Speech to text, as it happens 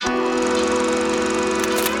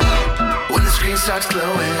screen starts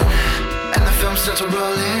glowing and the film starts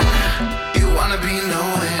rolling. You wanna be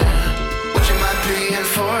knowing what you might be in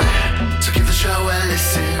for. So give the show a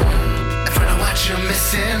listen and find out what you're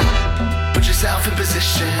missing. Put yourself in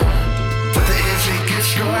position with the Is It Good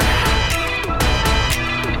score.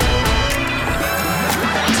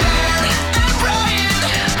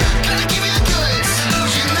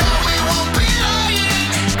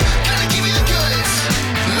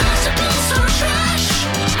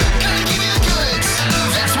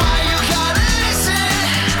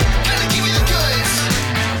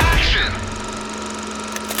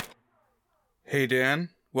 Hey Dan,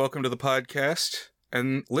 welcome to the podcast.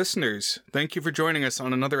 And listeners, thank you for joining us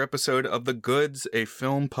on another episode of The Goods, a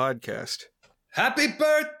film podcast. Happy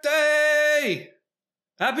birthday!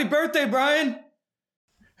 Happy birthday, Brian!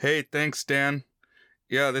 Hey, thanks, Dan.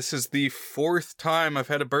 Yeah, this is the fourth time I've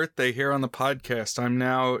had a birthday here on the podcast. I'm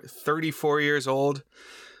now 34 years old,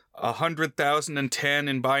 100,010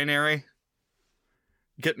 in binary.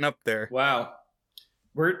 Getting up there. Wow.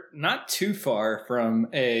 We're not too far from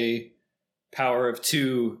a power of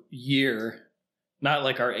 2 year, not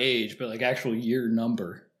like our age, but like actual year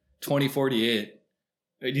number, 2048.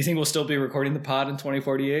 Do you think we'll still be recording the pod in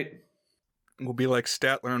 2048? We'll be like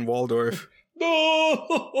Statler and Waldorf.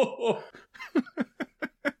 No!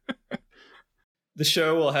 The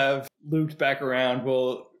show will have looped back around.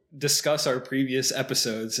 We'll discuss our previous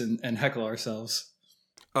episodes and heckle ourselves.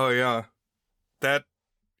 Oh, yeah. That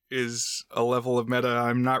is a level of meta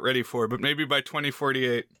I'm not ready for, but maybe by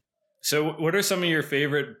 2048. So what are some of your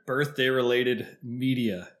favorite birthday-related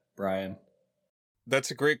media, Brian? That's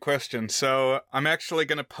a great question. So I'm actually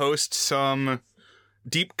going to post some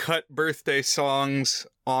deep cut birthday songs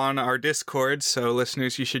on our Discord, so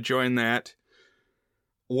listeners, you should join that.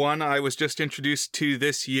 One I was just introduced to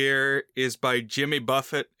this year is by Jimmy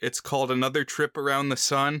Buffett. It's called Another Trip Around the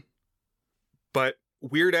Sun. But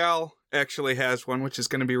Weird Al actually has one, which is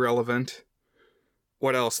going to be relevant.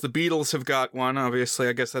 What else? The Beatles have got one, obviously.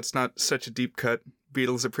 I guess that's not such a deep cut.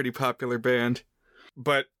 Beatles, a pretty popular band.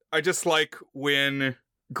 But I just like when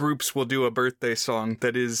groups will do a birthday song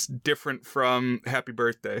that is different from Happy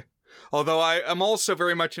Birthday. Although I am also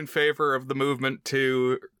very much in favor of the movement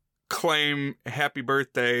to claim Happy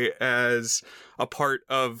Birthday as a part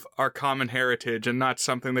of our common heritage and not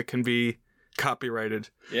something that can be copyrighted.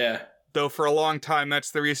 Yeah. Though for a long time, that's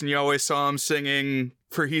the reason you always saw him singing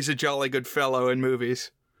For He's a Jolly Good Fellow in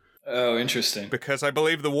movies. Oh, interesting. Because I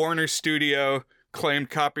believe the Warner studio claimed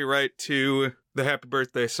copyright to the Happy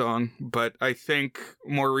Birthday song, but I think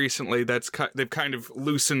more recently they've kind of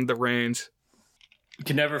loosened the reins. You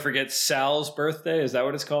can never forget Sal's birthday. Is that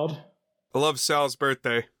what it's called? I love Sal's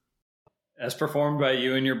birthday. As performed by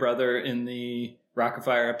you and your brother in the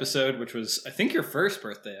Rockafire episode, which was, I think, your first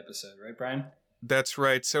birthday episode, right, Brian? That's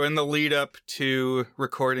right. So in the lead up to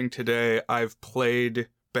recording today, I've played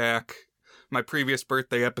back my previous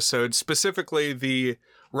birthday episode, specifically the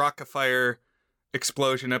Rockafire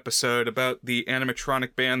explosion episode about the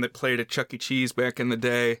animatronic band that played at Chuck E. Cheese back in the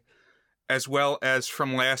day, as well as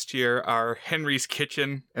from last year, our Henry's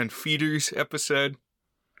Kitchen and Feeders episode,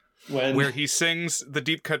 where he sings the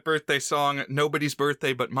deep cut birthday song, Nobody's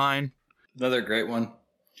Birthday But Mine. Another great one.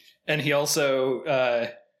 And he also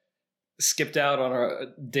skipped out on our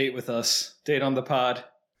date with us, date on the pod.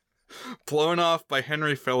 Blown off by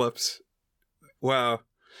Henry Phillips. Wow.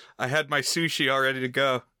 I had my sushi all ready to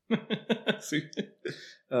go.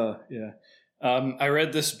 Oh, yeah. I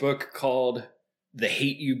read this book called The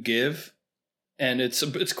Hate You Give, and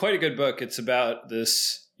it's quite a good book. It's about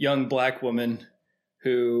this young black woman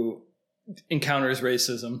who encounters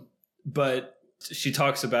racism, but she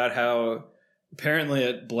talks about how apparently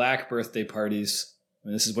at black birthday parties,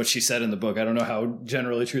 and this is what she said in the book, I don't know how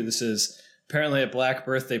generally true this is, apparently at black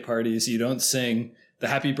birthday parties, you don't sing the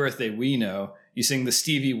Happy Birthday we know, you sing the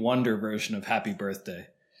Stevie Wonder version of Happy Birthday.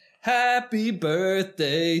 Happy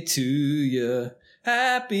birthday to you.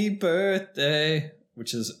 Happy birthday.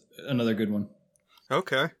 Which is another good one.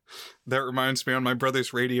 Okay. That reminds me, on my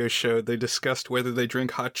brother's radio show, they discussed whether they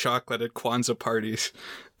drink hot chocolate at Kwanzaa parties.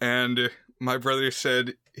 And my brother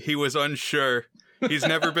said he was unsure. He's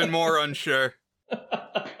never been more unsure.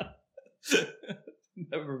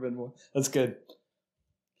 Never been more. That's good.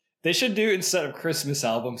 They should do, instead of Christmas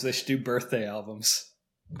albums, they should do birthday albums.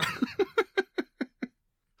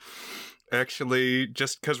 Actually,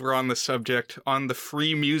 just because we're on the subject, on the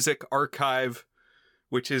Free Music Archive,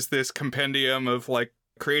 which is this compendium of like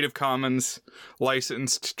Creative Commons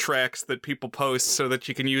licensed tracks that people post so that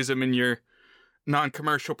you can use them in your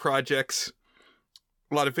non-commercial projects.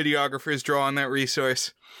 A lot of videographers draw on that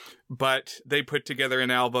resource. but they put together an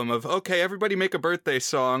album of, okay, everybody make a birthday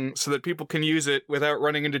song so that people can use it without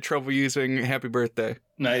running into trouble using Happy Birthday.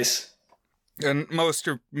 Nice. And most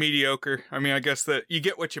are mediocre. I mean, I guess that you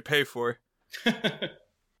get what you pay for.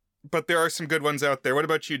 But there are some good ones out there. What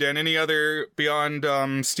about you, Dan? Any other beyond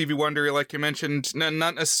Stevie Wonder, like you mentioned?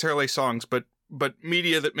 Not necessarily songs, but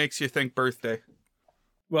media that makes you think birthday.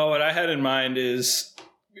 Well, what I had in mind is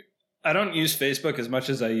I don't use Facebook as much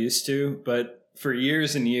as I used to, but for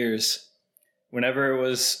years and years, whenever it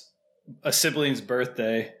was a sibling's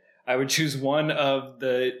birthday, I would choose one of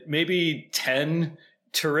the maybe 10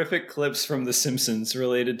 terrific clips from The Simpsons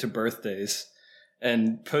related to birthdays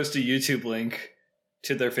and post a YouTube link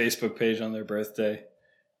to their Facebook page on their birthday.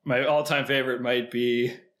 My all-time favorite might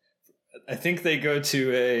be, I think they go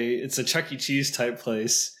to it's a Chuck E. Cheese type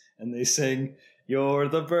place, and they sing, "You're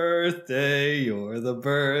the birthday, you're the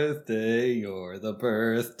birthday, you're the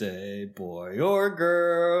birthday, boy or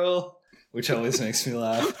girl," which always makes me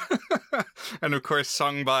laugh. And of course,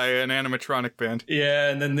 sung by an animatronic band. Yeah,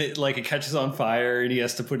 and then it catches on fire, and he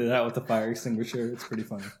has to put it out with the fire extinguisher. It's pretty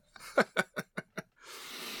funny.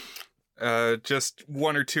 Just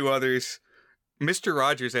one or two others. Mr.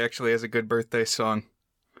 Rogers actually has a good birthday song,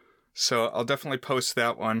 so I'll definitely post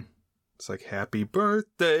that one. It's like, happy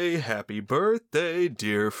birthday,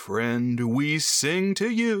 dear friend, we sing to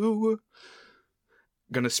you.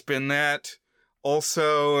 Gonna spin that.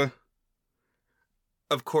 Also,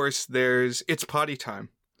 of course, there's It's Potty Time.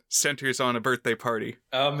 Centers on a birthday party.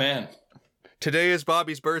 Oh, man. Today is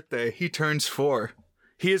Bobby's birthday. He turns 4.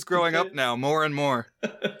 He is growing up now, more and more.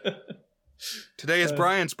 Today is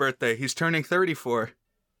Brian's birthday. He's turning 34.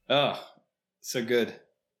 Oh, so good.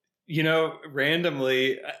 You know,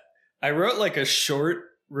 randomly, I wrote like a short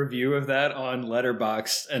review of that on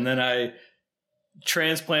Letterboxd, and then I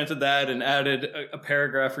transplanted that and added a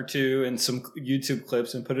paragraph or two and some YouTube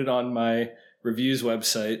clips and put it on my reviews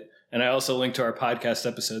website. And I also linked to our podcast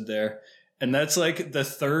episode there. And that's like the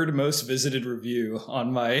third most visited review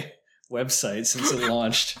on my website since it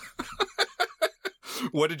launched.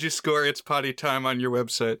 What did you score It's Potty Time on your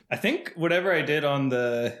website? I think whatever I did on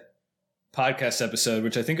the podcast episode,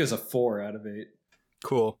 which I think is a 4 out of 8.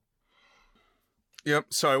 Cool. Yep,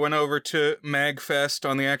 so I went over to MagFest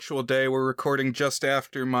on the actual day. We're recording just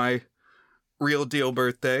after my real deal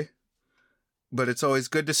birthday. But it's always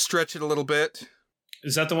good to stretch it a little bit.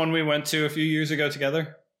 Is that the one we went to a few years ago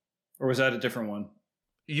together? Or was that a different one?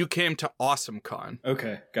 You came to AwesomeCon.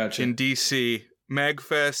 Okay, gotcha. In DC.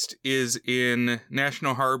 MagFest is in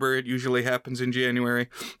National Harbor. It usually happens in January.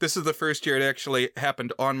 This is the first year it actually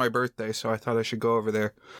happened on my birthday, so I thought I should go over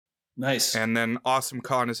there. Nice. And then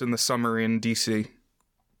AwesomeCon is in the summer in DC.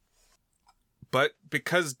 But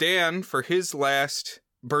because Dan, for his last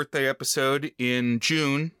birthday episode in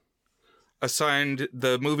June, assigned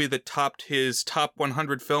the movie that topped his top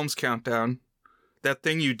 100 films countdown, That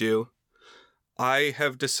Thing You Do, I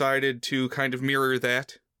have decided to kind of mirror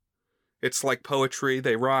that. It's like poetry,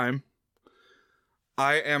 they rhyme.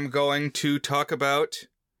 I am going to talk about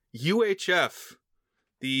UHF,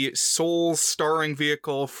 the soul-starring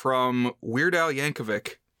vehicle from Weird Al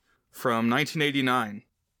Yankovic from 1989.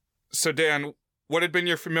 So Dan, what had been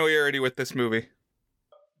your familiarity with this movie?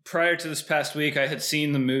 Prior to this past week, I had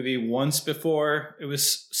seen the movie once before. It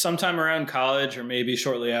was sometime around college or maybe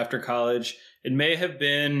shortly after college. It may have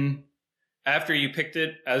been after you picked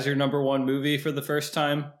it as your number one movie for the first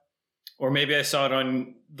time. Or maybe I saw it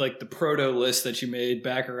on like the proto list that you made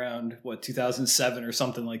back around, 2007 or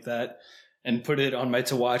something like that, and put it on my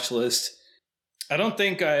to-watch list. I don't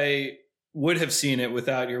think I would have seen it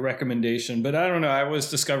without your recommendation, but I don't know. I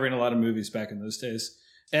was discovering a lot of movies back in those days.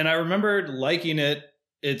 And I remembered liking it.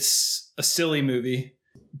 It's a silly movie,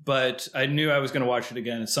 but I knew I was going to watch it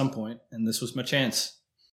again at some point, and this was my chance.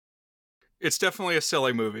 It's definitely a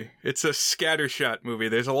silly movie. It's a scattershot movie.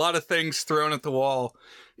 There's a lot of things thrown at the wall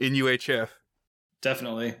in UHF.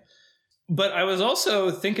 Definitely. But I was also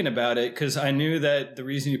thinking about it because I knew that the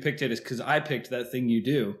reason you picked it is because I picked That Thing You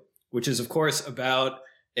Do, which is, of course, about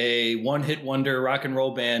a one-hit wonder rock and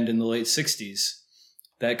roll band in the late 60s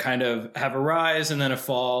that kind of have a rise and then a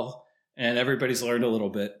fall, and everybody's learned a little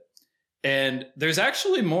bit. And there's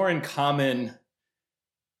actually more in common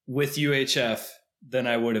with UHF than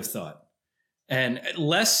I would have thought. And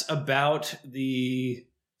less about the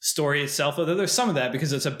story itself, although there's some of that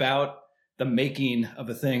because it's about the making of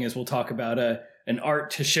a thing, as we'll talk about, an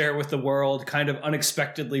art to share with the world, kind of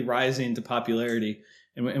unexpectedly rising to popularity.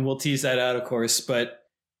 And we'll tease that out, of course. But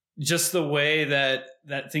just the way that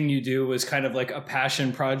That Thing You Do was kind of like a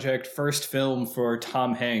passion project, first film for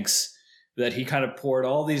Tom Hanks, that he kind of poured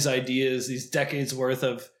all these ideas, these decades worth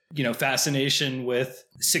of fascination with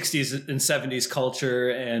 60s and 70s culture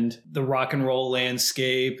and the rock and roll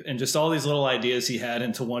landscape and just all these little ideas he had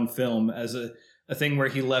into one film as a thing where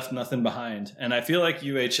he left nothing behind. And I feel like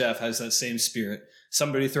UHF has that same spirit.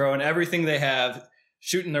 Somebody throwing everything they have,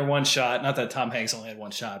 shooting their one shot. Not that Tom Hanks only had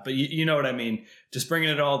one shot, but you know what I mean. Just bringing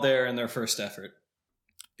it all there in their first effort.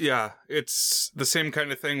 Yeah, it's the same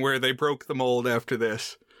kind of thing where they broke the mold after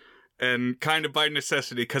this. And kind of by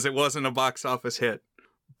necessity, because it wasn't a box office hit.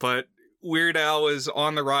 But Weird Al was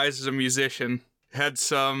on the rise as a musician. Had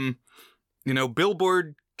some,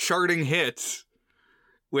 Billboard charting hits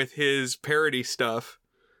with his parody stuff.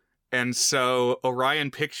 And so Orion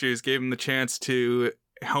Pictures gave him the chance to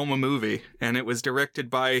helm a movie. And it was directed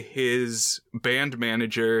by his band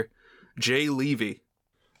manager, Jay Levy.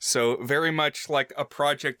 So very much like a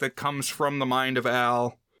project that comes from the mind of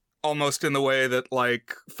Al, almost in the way that,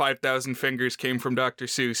 5,000 Fingers came from Dr.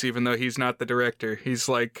 Seuss, even though he's not the director. He's,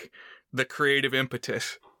 the creative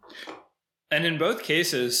impetus. And in both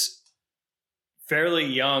cases, fairly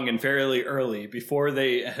young and fairly early, before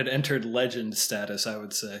they had entered legend status, I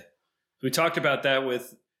would say. We talked about that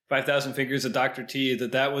with 5,000 Fingers of Dr. T,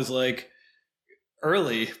 that was,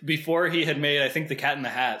 early, before he had made, I think, The Cat in the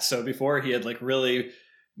Hat. So before he had, really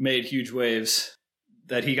made huge waves,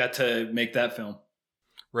 that he got to make that film.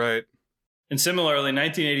 Right. And similarly,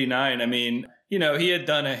 1989, I mean, he had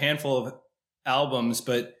done a handful of albums,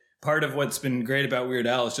 but part of what's been great about Weird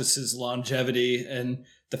Al is just his longevity and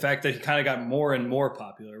the fact that he kind of got more and more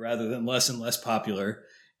popular rather than less and less popular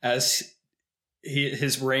as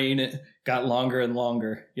his reign got longer and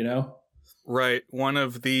longer, Right. One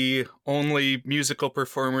of the only musical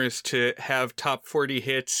performers to have top 40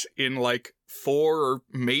 hits in 4 or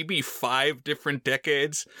maybe 5 different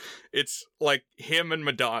decades. It's him and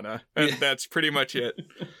Madonna, and that's pretty much it.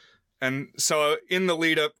 And so in the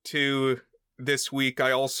lead up to this week,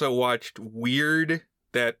 I also watched Weird,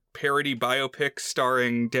 that parody biopic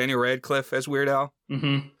starring Daniel Radcliffe as Weird Al.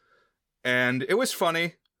 Mm-hmm. And it was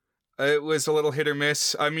funny. It was a little hit or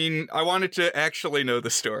miss. I mean, I wanted to actually know the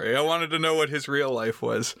story. I wanted to know what his real life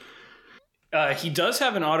was. He does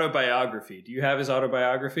have an autobiography. Do you have his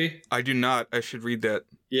autobiography? I do not. I should read that.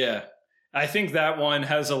 Yeah. I think that one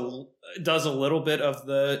does a little bit of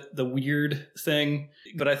the weird thing,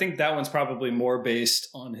 but I think that one's probably more based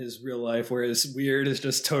on his real life, whereas Weird is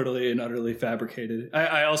just totally and utterly fabricated.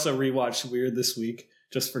 I also rewatched Weird this week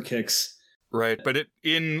just for kicks. Right, but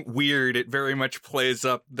in Weird, it very much plays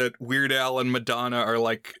up that Weird Al and Madonna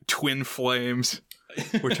are twin flames,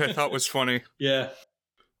 which I thought was funny. Yeah.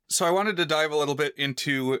 So I wanted to dive a little bit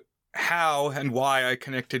into how and why I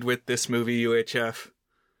connected with this movie, UHF.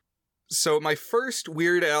 So my first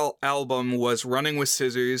Weird Al album was Running with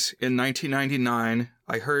Scissors in 1999.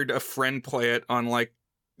 I heard a friend play it on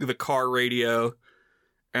the car radio,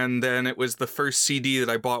 and then it was the first CD that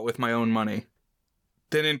I bought with my own money.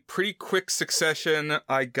 Then in pretty quick succession,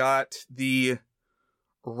 I got the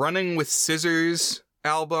Running with Scissors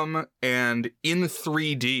album and In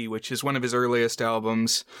 3D, which is one of his earliest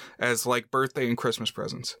albums, as birthday and Christmas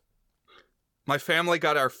presents. My family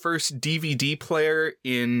got our first DVD player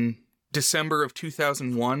in December of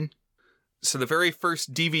 2001. So the very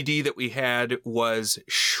first DVD that we had was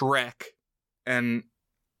Shrek. And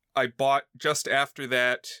I bought just after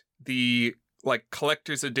that the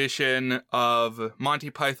collector's edition of Monty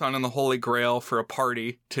Python and the Holy Grail for a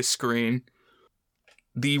party to screen.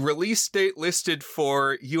 The release date listed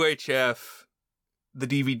for UHF, the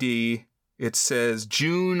DVD, it says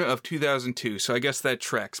June of 2002. So I guess that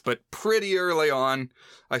tracks. But pretty early on,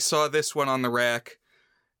 I saw this one on the rack.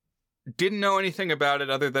 Didn't know anything about it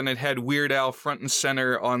other than it had Weird Al front and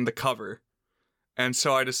center on the cover. And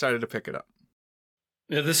so I decided to pick it up.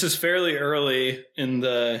 Yeah, this is fairly early in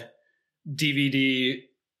the DVD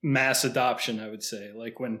mass adoption, I would say.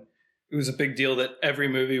 When it was a big deal that every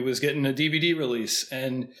movie was getting a DVD release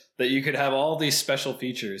and that you could have all these special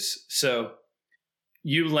features. So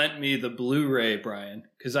you lent me the Blu-ray, Brian,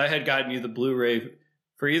 because I had gotten you the Blu-ray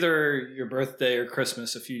for either your birthday or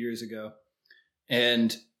Christmas a few years ago.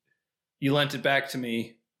 And you lent it back to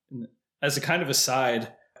me as a kind of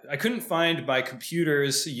aside. I couldn't find my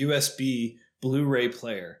computer's USB Blu-ray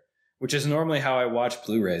player, which is normally how I watch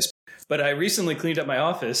Blu-rays. But I recently cleaned up my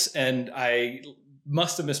office and I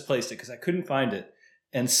must have misplaced it because I couldn't find it.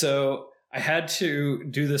 And so I had to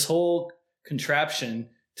do this whole contraption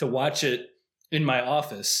to watch it in my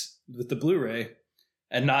office with the Blu-ray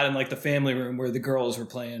and not in the family room where the girls were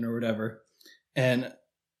playing or whatever. And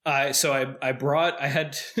I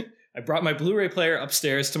brought my Blu-ray player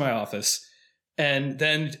upstairs to my office, And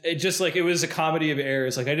then it was a comedy of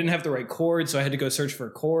errors. Like I didn't have the right cord, so I had to go search for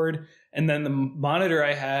a cord. And then the monitor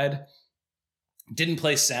I had didn't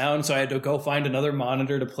play sound, so I had to go find another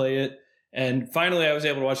monitor to play it. And finally, I was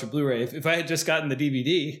able to watch a Blu-ray. If I had just gotten the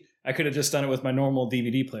DVD, I could have just done it with my normal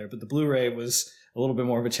DVD player. But the Blu-ray was a little bit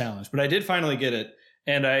more of a challenge. But I did finally get it,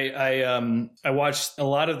 and I watched a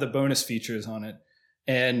lot of the bonus features on it,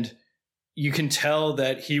 and you can tell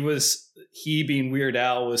that he being Weird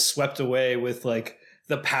Al was swept away with like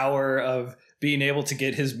the power of being able to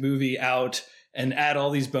get his movie out and add all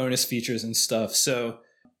these bonus features and stuff. So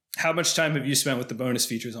how much time have you spent with the bonus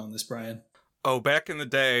features on this, Brian? Oh, back in the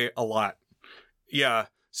day, a lot. Yeah.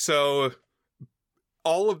 So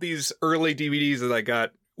all of these early DVDs that I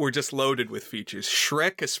got were just loaded with features.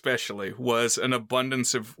 Shrek especially was an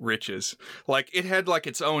abundance of riches. Like it had like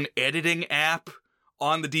its own editing app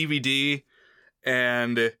on the DVD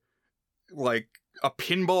and like a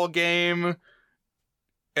pinball game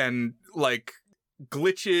and like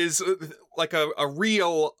glitches, like a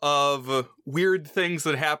reel of weird things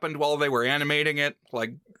that happened while they were animating it,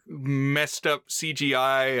 like messed up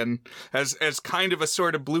CGI and as kind of a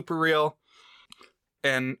sort of blooper reel.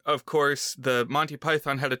 And of course, the Monty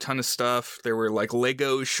Python had a ton of stuff. There were like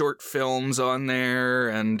Lego short films on there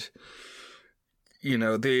and, you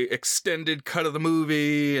know, the extended cut of the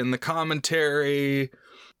movie and the commentary.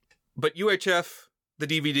 But UHF, the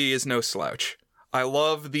DVD, is no slouch. I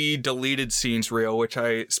love the deleted scenes reel, which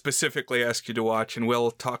I specifically asked you to watch, and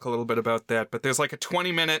we'll talk a little bit about that. But there's like a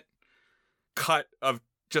 20-minute cut of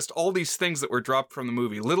just all these things that were dropped from the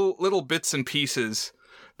movie. Little bits and pieces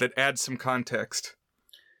that add some context.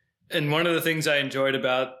 And one of the things I enjoyed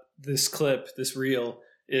about this clip, this reel,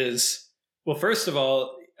 is, well, first of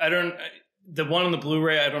all, the one on the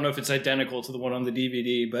Blu-ray, I don't know if it's identical to the one on the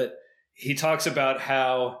DVD, but he talks about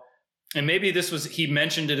how, and maybe he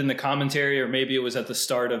mentioned it in the commentary, or maybe it was at the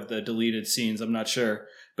start of the deleted scenes, I'm not sure.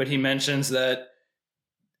 But he mentions that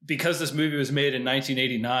because this movie was made in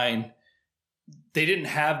 1989, they didn't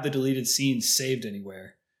have the deleted scenes saved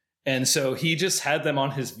anywhere. And so he just had them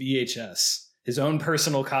on his VHS, his own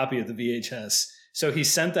personal copy of the VHS. So he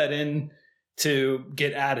sent that in to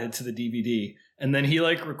get added to the DVD. And then he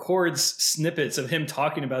like records snippets of him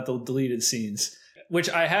talking about the deleted scenes, which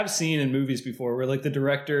I have seen in movies before, where like the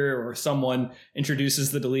director or someone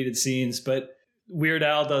introduces the deleted scenes, but Weird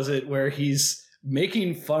Al does it where he's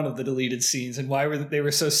making fun of the deleted scenes and why they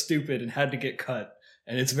were so stupid and had to get cut.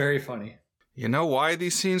 And it's very funny. You know why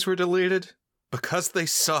these scenes were deleted? Because they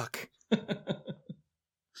suck.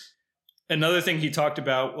 Another thing he talked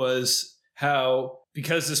about was how,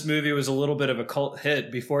 because this movie was a little bit of a cult hit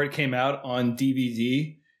before it came out on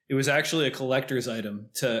DVD, it was actually a collector's item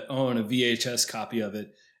to own a VHS copy of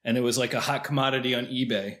it. And it was like a hot commodity on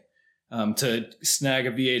eBay to snag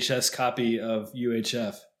a VHS copy of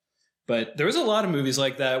UHF. But there was a lot of movies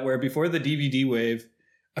like that where before the DVD wave,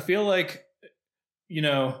 I feel like, you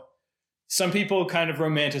know, some people kind of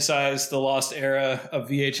romanticize the lost era of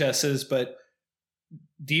VHSs, but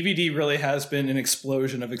DVD really has been an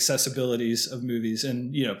explosion of accessibilities of movies.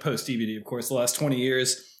 And, you know, post DVD, of course, the last 20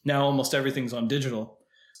 years, now almost everything's on digital.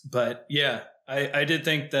 But yeah, I did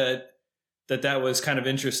think that was kind of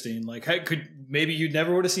interesting. Like, maybe you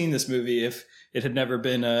never would have seen this movie if it had never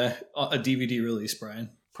been a DVD release,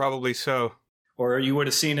 Brian. Probably so. Or you would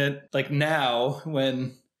have seen it like now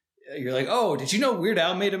when you're like, oh, did you know Weird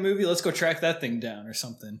Al made a movie? Let's go track that thing down or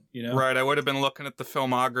something, you know? Right, I would have been looking at the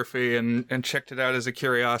filmography and checked it out as a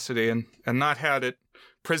curiosity and not had it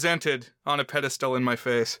presented on a pedestal in my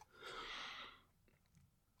face.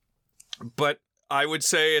 But I would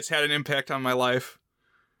say it's had an impact on my life.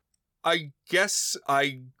 I guess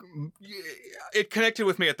it connected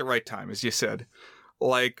with me at the right time, as you said.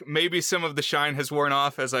 Like, maybe some of the shine has worn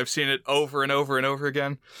off as I've seen it over and over and over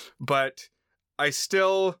again, but I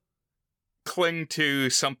still cling to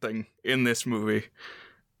something in this movie.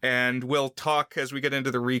 And we'll talk as we get into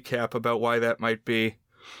the recap about why that might be.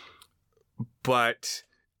 But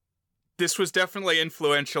this was definitely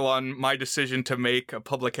influential on my decision to make a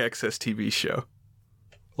public access TV show.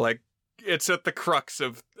 Like, it's at the crux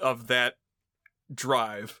of that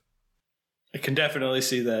drive. I can definitely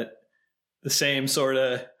see that. The same sort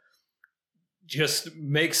of just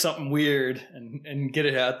make something weird and get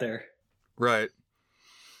it out there. Right.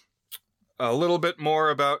 A little bit more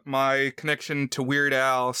about my connection to Weird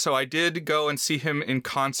Al. So I did go and see him in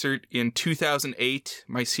concert in 2008,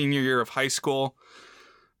 my senior year of high school.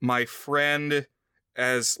 My friend,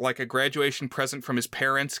 as like a graduation present from his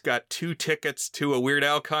parents, got 2 tickets to a Weird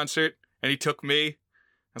Al concert, and he took me. I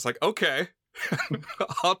was like, okay,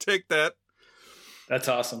 I'll take that. That's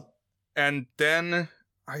awesome. And then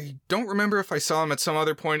I don't remember if I saw him at some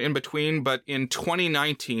other point in between, but in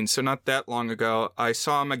 2019, so not that long ago, I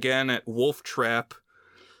saw him again at Wolf Trap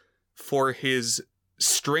for his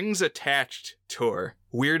Strings Attached tour,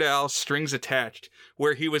 Weird Al Strings Attached,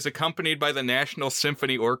 where he was accompanied by the National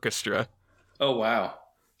Symphony Orchestra. Oh, wow.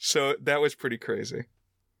 So that was pretty crazy.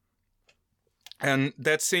 And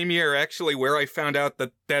that same year, actually, where I found out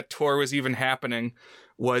that that tour was even happening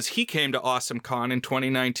was he came to AwesomeCon in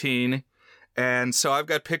 2019. And so I've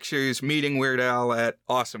got pictures meeting Weird Al at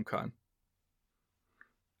AwesomeCon.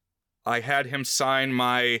 I had him sign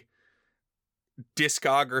my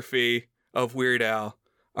discography of Weird Al.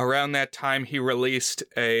 Around that time, he released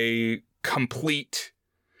a complete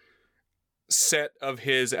set of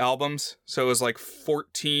his albums. So it was like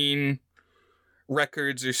 14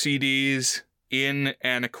 records or CDs in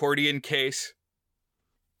an accordion case.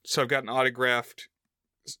 So I've got an autographed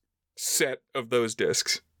set of those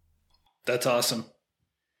discs. That's awesome.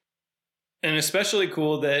 And especially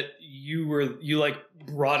cool that you like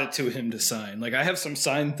brought it to him to sign. Like I have some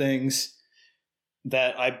signed things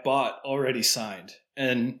that I bought already signed.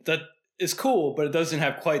 And that is cool, but it doesn't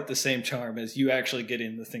have quite the same charm as you actually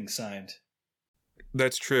getting the thing signed.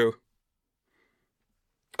 That's true.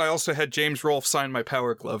 I also had James Rolfe sign my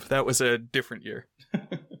Power Glove. That was a different year.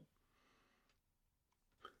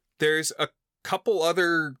 There's a couple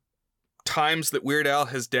other times that Weird Al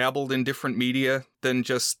has dabbled in different media than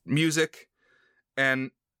just music,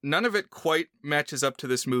 and none of it quite matches up to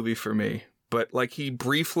this movie for me. But like he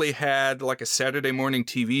briefly had like a Saturday morning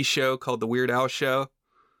TV show called The Weird Al Show,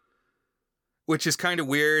 which is kind of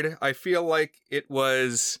weird. I feel like it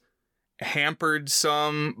was hampered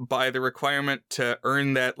some by the requirement to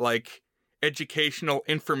earn that like educational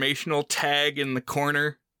informational tag in the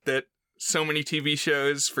corner that so many TV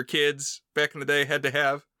shows for kids back in the day had to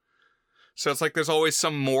have. So it's like there's always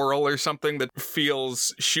some moral or something that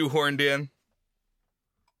feels shoehorned in.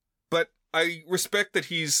 But I respect that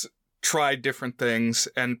he's tried different things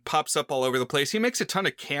and pops up all over the place. He makes a ton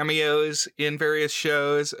of cameos in various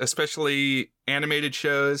shows, especially animated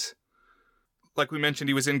shows. Like we mentioned,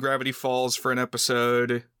 he was in Gravity Falls for an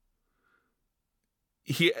episode.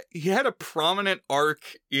 He had a prominent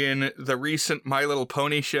arc in the recent My Little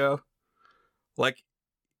Pony show. Like,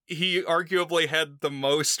 he arguably had the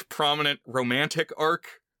most prominent romantic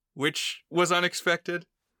arc, which was unexpected.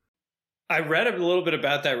 I read a little bit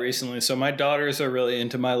about that recently. So my daughters are really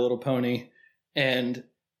into My Little Pony, and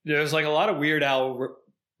there's like a lot of Weird Al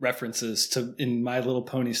references to in My Little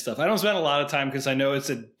Pony stuff. I don't spend a lot of time because I know it's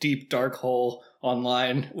a deep dark hole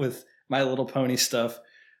online with My Little Pony stuff,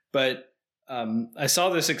 but I saw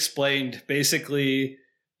this explained. Basically,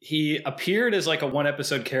 he appeared as like a one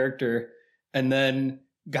episode character and then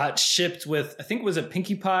got shipped with, I think, was it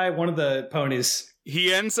Pinkie Pie, one of the ponies.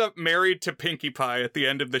 He ends up married to Pinkie Pie at the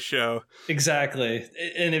end of the show. Exactly.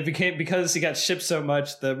 And it became, because he got shipped so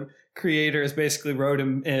much, the creators basically wrote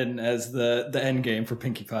him in as the end game for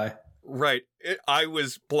Pinkie Pie. Right. I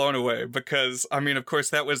was blown away because, I mean, of course,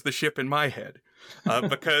 that was the ship in my head.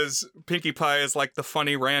 Because Pinkie Pie is like the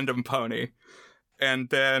funny random pony. And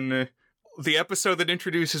then the episode that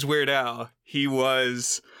introduces Weird Al, he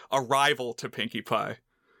was a rival to Pinkie Pie.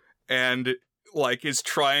 And, like, is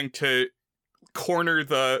trying to corner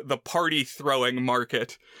the party throwing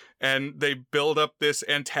market, and they build up this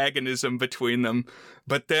antagonism between them.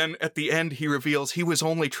 But then at the end, he reveals he was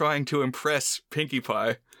only trying to impress Pinkie Pie.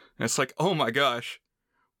 And it's like, oh my gosh,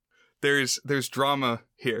 there's drama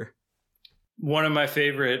here. One of my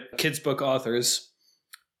favorite kids book authors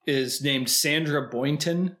is named Sandra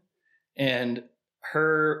Boynton, and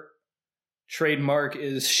her trademark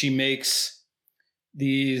is she makes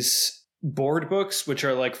these board books, which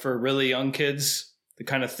are like for really young kids, the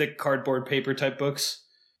kind of thick cardboard paper type books.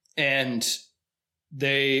 And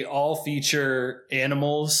they all feature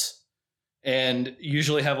animals and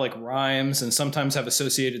usually have like rhymes and sometimes have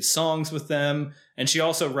associated songs with them. And she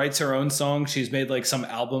also writes her own songs. She's made like some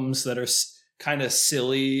albums that are kind of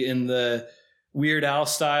silly in the Weird Al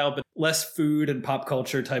style, but less food and pop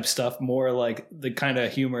culture type stuff, more like the kind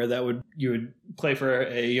of humor that you would play for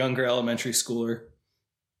a younger elementary schooler.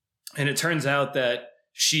 And it turns out that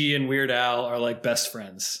she and Weird Al are like best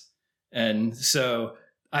friends. And so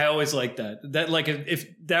I always like that. That like if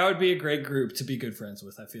that would be a great group to be good friends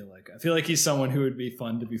with, I feel like he's someone who would be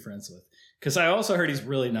fun to be friends with. Because I also heard he's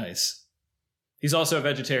really nice. He's also a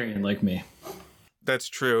vegetarian like me. That's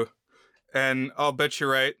true. And I'll bet you're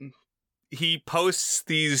right. He posts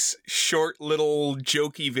these short little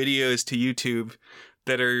jokey videos to YouTube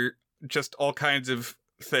that are just all kinds of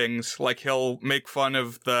things. Like he'll make fun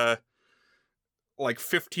of the like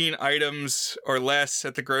 15 items or less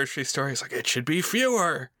at the grocery store. He's like, it should be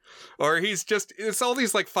fewer. Or it's all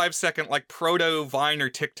these like 5-second like proto Vine or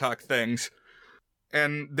TikTok things.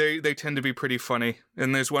 And they tend to be pretty funny.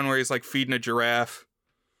 And there's one where he's like feeding a giraffe.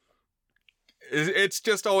 It's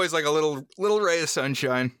just always like a little ray of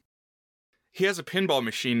sunshine. He has a pinball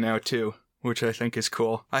machine now too, which I think is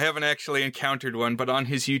cool. I haven't actually encountered one, but on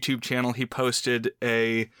his YouTube channel, he posted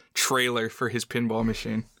a trailer for his pinball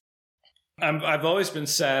machine. I've always been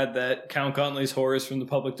sad that Count Gauntlet's Horrors from the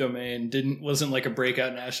Public Domain wasn't like a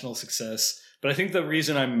breakout national success. But I think the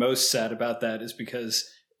reason I'm most sad about that is because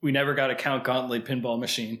we never got a Count Gauntlet pinball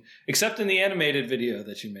machine, except in the animated video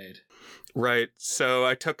that you made. Right. So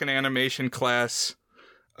I took an animation class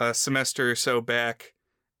a semester or so back,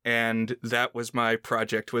 and that was my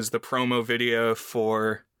project, was the promo video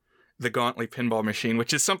for the Gauntlet pinball machine,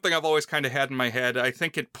 which is something I've always kind of had in my head. I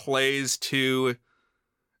think it plays to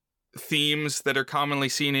themes that are commonly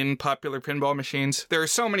seen in popular pinball machines. There are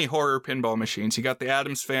so many horror pinball machines. You got the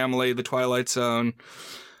Addams Family, the Twilight Zone.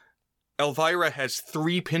 Elvira has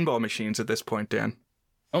 3 pinball machines at this point, Dan.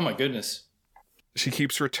 Oh my goodness. She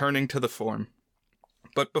keeps returning to the form.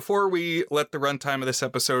 But before we let the runtime of this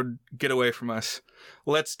episode get away from us,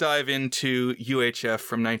 let's dive into UHF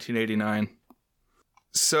from 1989.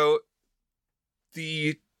 So,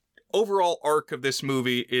 the overall arc of this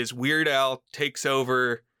movie is Weird Al takes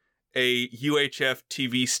over a UHF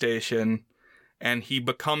TV station, and he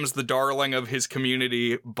becomes the darling of his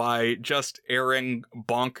community by just airing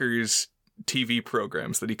bonkers TV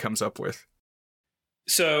programs that he comes up with.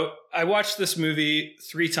 So I watched this movie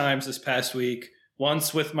 3 times this past week,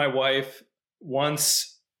 once with my wife,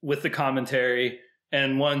 once with the commentary,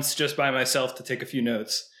 and once just by myself to take a few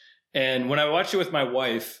notes. And when I watched it with my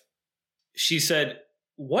wife, she said,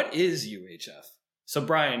 "What is UHF?" So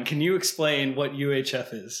Brian, can you explain what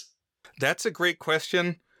UHF is? That's a great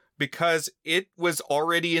question, because it was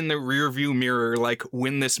already in the rearview mirror like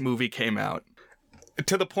when this movie came out.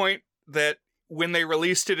 To the point that when they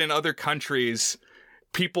released it in other countries,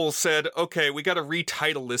 people said, okay, we got to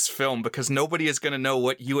retitle this film because nobody is going to know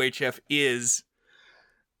what UHF is.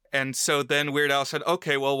 And so then Weird Al said,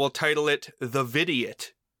 okay, well, we'll title it The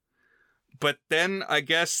Vidiot. But then I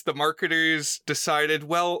guess the marketers decided,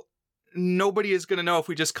 well, nobody is going to know if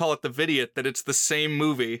we just call it The Vidiot that it's the same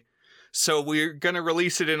movie. So we're going to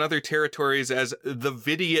release it in other territories as The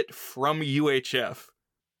Vidiot from UHF.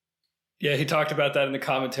 Yeah, he talked about that in the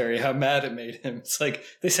commentary, how mad it made him. It's like,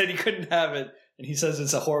 they said he couldn't have it, and he says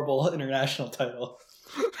it's a horrible international title.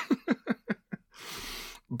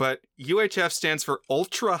 But UHF stands for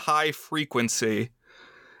Ultra High Frequency,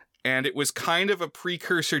 and it was kind of a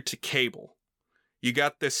precursor to cable. You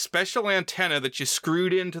got this special antenna that you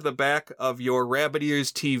screwed into the back of your rabbit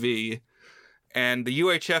ears TV, and the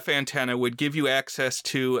UHF antenna would give you access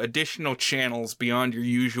to additional channels beyond your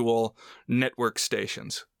usual network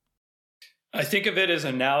stations. I think of it as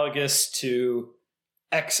analogous to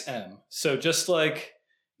XM. So just like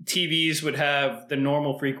TVs would have the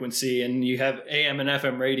normal frequency and you have AM and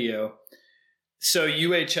FM radio, so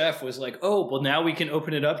UHF was like, oh, well, now we can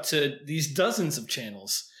open it up to these dozens of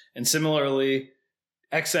channels. And similarly,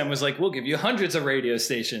 XM was like, we'll give you hundreds of radio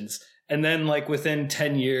stations. And then like within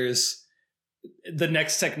 10 years, the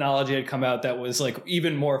next technology had come out that was like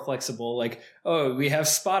even more flexible. Like, oh, we have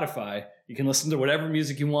Spotify. You can listen to whatever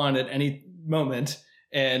music you want at any moment.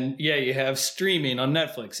 And yeah, you have streaming on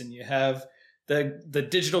Netflix, and you have the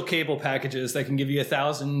digital cable packages that can give you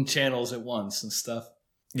 1,000 channels at once and stuff.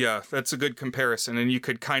 Yeah, that's a good comparison. And you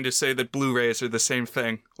could kind of say that Blu-rays are the same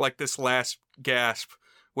thing, like this last gasp,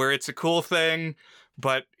 where it's a cool thing,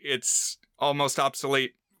 but it's almost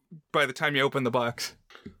obsolete by the time you open the box.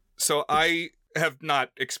 So I have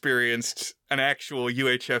not experienced an actual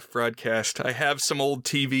UHF broadcast. I have some old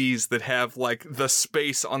TVs that have like the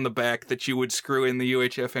space on the back that you would screw in the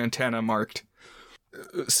UHF antenna marked.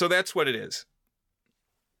 So that's what it is.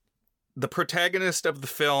 The protagonist of the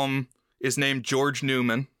film is named George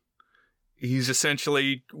Newman. He's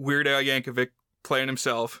essentially Weird Al Yankovic playing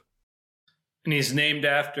himself. And he's named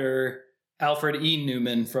after Alfred E.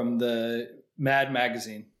 Newman from the Mad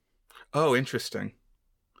magazine. Oh, interesting.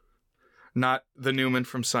 Not the Newman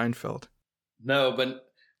from Seinfeld. No,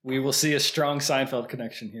 but we will see a strong Seinfeld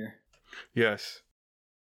connection here. Yes.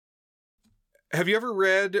 Have you ever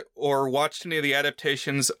read or watched any of the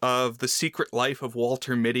adaptations of The Secret Life of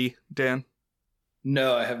Walter Mitty, Dan?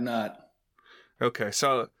 No, I have not. Okay,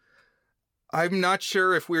 so I'm not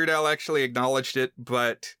sure if Weird Al actually acknowledged it,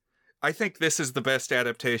 but I think this is the best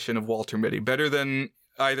adaptation of Walter Mitty, better than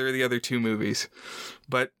either of the other 2 movies.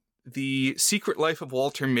 But The Secret Life of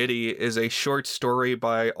Walter Mitty is a short story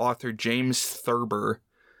by author James Thurber,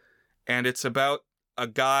 and it's about a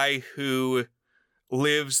guy who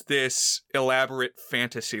lives this elaborate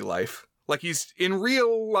fantasy life. Like, he's in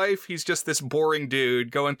real life, he's just this boring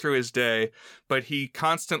dude going through his day, but he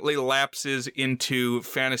constantly lapses into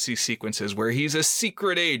fantasy sequences where he's a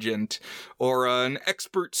secret agent or an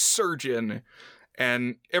expert surgeon,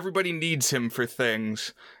 and everybody needs him for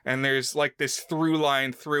things. And there's like this through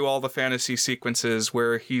line through all the fantasy sequences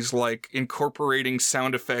where he's like incorporating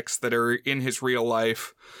sound effects that are in his real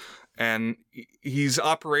life. And he's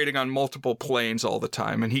operating on multiple planes all the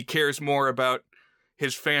time. And he cares more about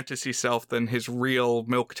his fantasy self than his real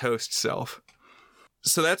milquetoast self.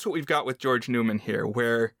 So that's what we've got with George Newman here,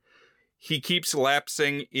 where he keeps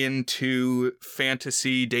lapsing into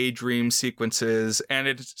fantasy daydream sequences, and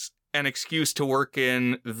it's an excuse to work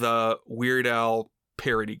in the Weird Al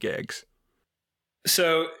parody gags.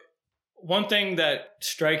 So one thing that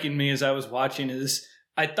striking me as I was watching is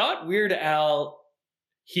I thought Weird Al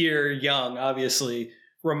here, young, obviously,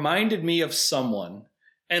 reminded me of someone.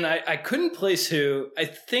 And I couldn't place who. I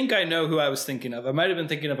think I know who I was thinking of. I might have been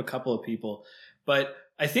thinking of a couple of people. But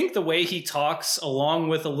I think the way he talks, along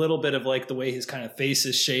with a little bit of like the way his kind of face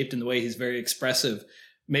is shaped and the way he's very expressive,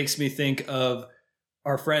 makes me think of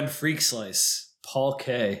our friend Freak Slice, Paul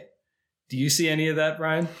Kaye. Do you see any of that,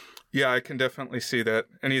 Brian? Yeah, I can definitely see that.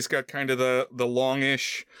 And he's got kind of the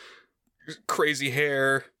longish, crazy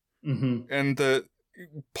hair. Mm-hmm. And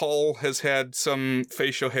Paul has had some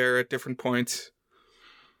facial hair at different points.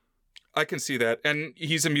 I can see that. And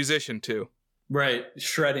he's a musician, too. Right.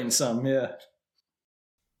 Shredding some, yeah.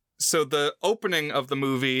 So the opening of the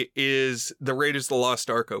movie is the Raiders of the Lost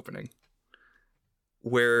Ark opening,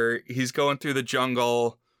 where he's going through the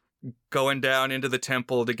jungle, going down into the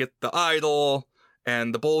temple to get the idol,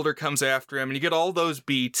 and the boulder comes after him, and you get all those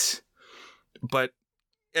beats, but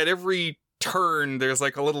at every turn, there's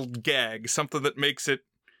like a little gag, something that makes it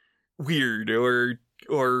weird or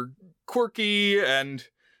quirky and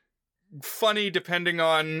funny depending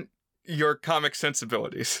on your comic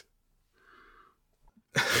sensibilities.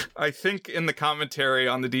 I think in the commentary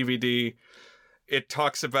on the DVD, it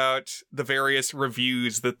talks about the various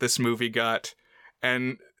reviews that this movie got,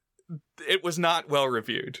 and it was not well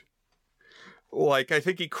reviewed. Like, I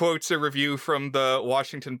think he quotes a review from the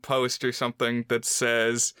Washington Post or something that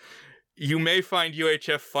says, "You may find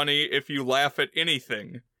UHF funny if you laugh at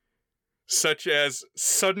anything, such as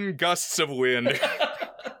sudden gusts of wind."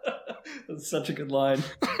 That's such a good line.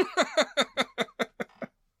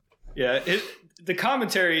 Yeah, the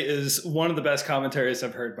commentary is one of the best commentaries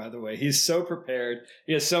I've heard, by the way. He's so prepared.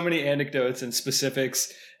 He has so many anecdotes and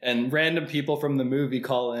specifics, and random people from the movie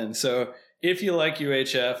call in. So if you like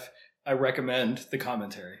UHF, I recommend the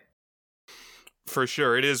commentary. For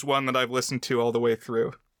sure. It is one that I've listened to all the way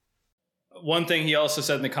through. One thing he also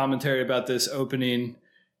said in the commentary about this opening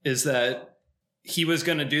is that he was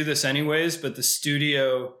going to do this anyways, but the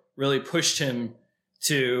studio really pushed him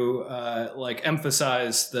to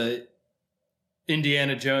emphasize the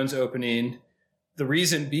Indiana Jones opening. The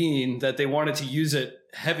reason being that they wanted to use it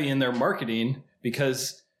heavy in their marketing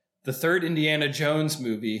because the third Indiana Jones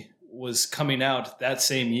movie was coming out that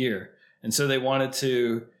same year. And so they wanted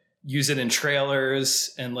to use it in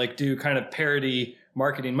trailers and like do kind of parody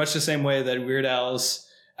marketing, much the same way that Weird Al's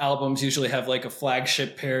albums usually have like a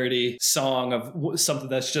flagship parody song of something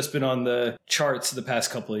that's just been on the charts the past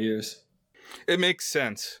couple of years. It makes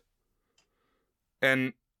sense.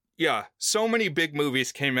 And yeah, so many big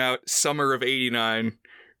movies came out summer of '89,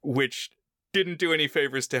 which didn't do any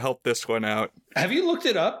favors to help this one out. Have you looked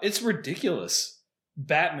it up? It's ridiculous.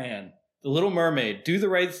 Batman, The Little Mermaid, Do the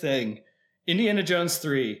Right Thing, Indiana Jones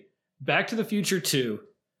 3, Back to the Future 2,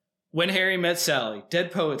 When Harry Met Sally,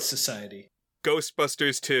 Dead Poets Society,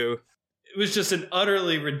 Ghostbusters 2. It was just an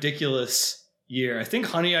utterly ridiculous year. I think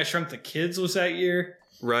Honey, I Shrunk the Kids was that year.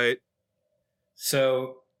 Right.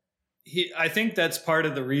 So I think that's part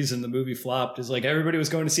of the reason the movie flopped is like everybody was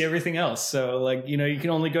going to see everything else. So like, you know, you can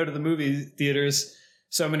only go to the movie theaters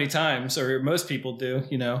so many times, or most people do,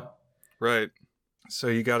 you know. Right. So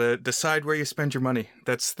you got to decide where you spend your money.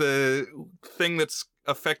 That's the thing that's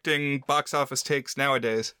affecting box office takes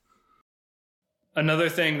nowadays. Another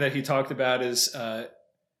thing that he talked about is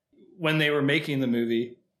when they were making the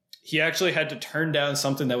movie, he actually had to turn down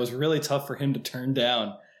something that was really tough for him to turn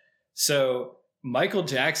down. So Michael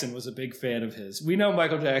Jackson was a big fan of his. We know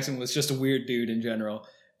Michael Jackson was just a weird dude in general.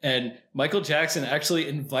 And Michael Jackson actually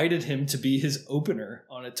invited him to be his opener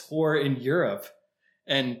on a tour in Europe.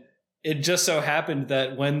 And it just so happened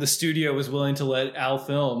that when the studio was willing to let Al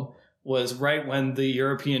film, was right when the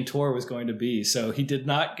European tour was going to be. So he did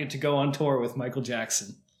not get to go on tour with Michael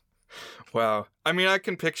Jackson. Wow. I mean, I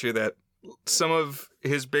can picture that. Some of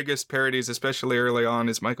his biggest parodies, especially early on,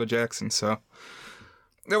 is Michael Jackson, so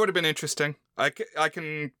that would have been interesting. I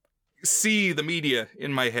can see the media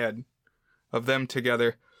in my head of them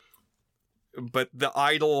together. But the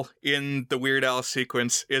idol in the Weird Al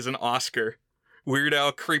sequence is an Oscar. Weird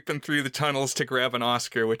Al creeping through the tunnels to grab an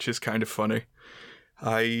Oscar, which is kind of funny.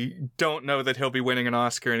 I don't know that he'll be winning an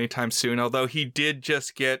Oscar anytime soon, although he did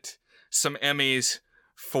just get some Emmys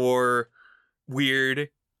for Weird,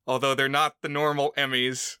 although they're not the normal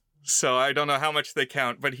Emmys, so I don't know how much they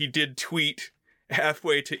count, but he did tweet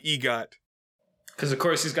halfway to EGOT. Because, of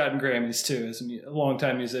course, he's gotten Grammys, too, as a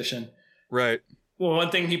longtime musician. Right. Well,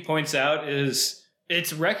 one thing he points out is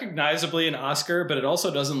it's recognizably an Oscar, but it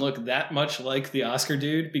also doesn't look that much like the Oscar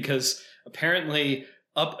dude, because apparently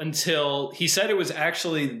up until he said it was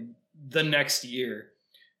actually the next year,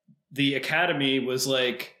 the Academy was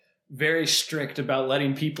like very strict about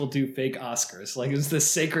letting people do fake Oscars. Like, it's this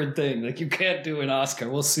sacred thing. Like, you can't do an Oscar.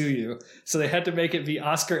 We'll sue you. So they had to make it be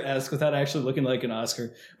Oscar-esque without actually looking like an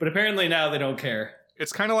Oscar. But apparently now they don't care.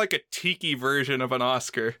 It's kind of like a tiki version of an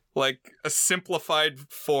Oscar. Like a simplified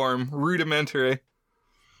form, rudimentary.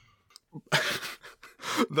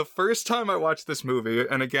 The first time I watched this movie,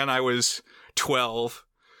 and again I was 12,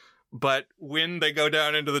 but when they go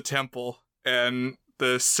down into the temple and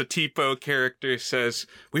the Satipo character says,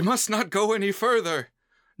 "We must not go any further.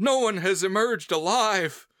 No one has emerged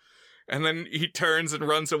alive." And then he turns and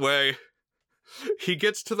runs away. He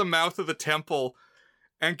gets to the mouth of the temple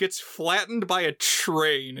and gets flattened by a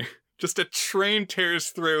train. Just a train tears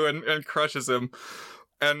through and crushes him.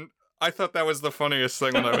 And I thought that was the funniest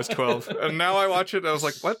thing when I was 12. And now I watch it and I was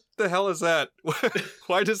like, what the hell is that?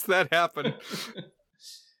 Why does that happen?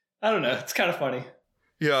 I don't know. It's kind of funny.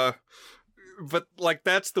 Yeah. But, like,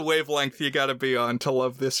 that's the wavelength you gotta be on to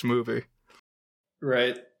love this movie.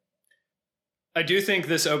 Right. I do think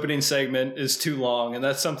this opening segment is too long, and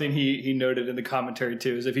that's something he noted in the commentary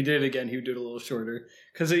too, is if he did it again, he would do it a little shorter.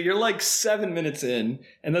 Because you're like 7 minutes in,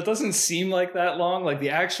 and that doesn't seem like that long. Like,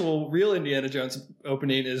 the actual real Indiana Jones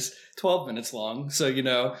opening is 12 minutes long, so, you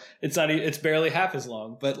know, it's barely half as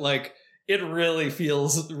long, but, like, it really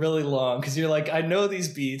feels really long, because you're like, I know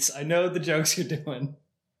these beats, I know the jokes you're doing.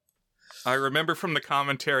 I remember from the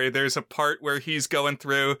commentary, there's a part where he's going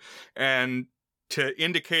through, and to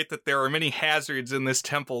indicate that there are many hazards in this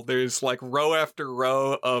temple, there's like row after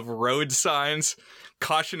row of road signs,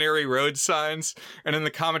 cautionary road signs, and in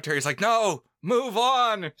the commentary it's like, no, move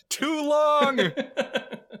on, too long.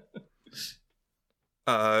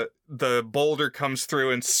 The boulder comes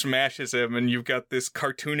through and smashes him, and you've got this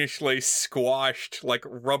cartoonishly squashed, like,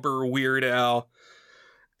 rubber Weird Al.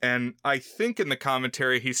 And I think in the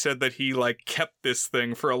commentary he said that he, like, kept this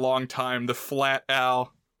thing for a long time, the flat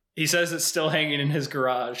Al. He says it's still hanging in his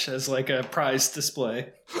garage as, like, a prized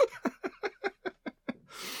display.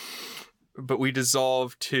 But we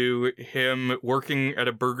dissolve to him working at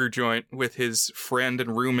a burger joint with his friend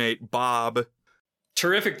and roommate, Bob.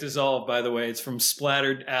 Terrific dissolve, by the way. It's from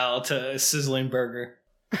splattered Al to a sizzling burger.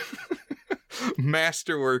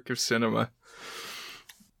 Masterwork of cinema.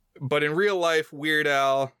 But in real life, Weird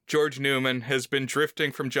Al, George Newman, has been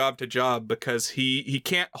drifting from job to job because he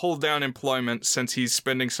can't hold down employment since he's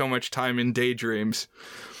spending so much time in daydreams.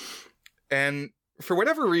 And for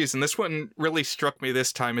whatever reason, this one really struck me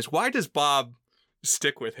this time, is why does Bob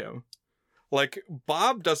stick with him? Like,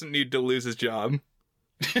 Bob doesn't need to lose his job.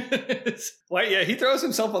 Well, yeah, he throws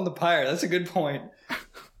himself on the pyre. That's a good point.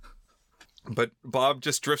 But Bob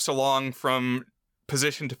just drifts along from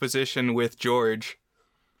position to position with George.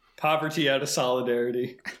 Poverty out of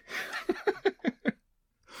solidarity.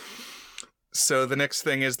 So the next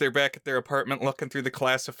thing is they're back at their apartment looking through the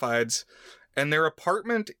classifieds, and their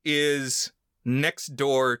apartment is next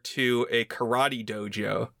door to a karate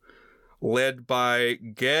dojo led by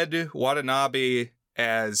Ged Watanabe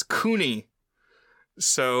as Kuni.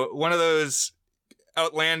 So one of those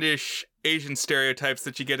outlandish Asian stereotypes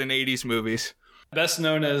that you get in 80s movies. Best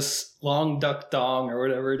known as Long Duck Dong or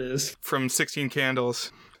whatever it is. From 16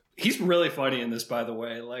 Candles. He's really funny in this, by the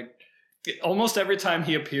way. Like, almost every time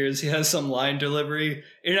he appears, he has some line delivery.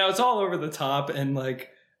 You know, it's all over the top, and, like,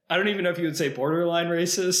 I don't even know if you would say borderline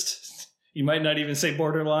racist. You might not even say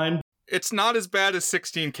borderline. It's not as bad as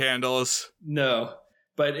 16 Candles. No,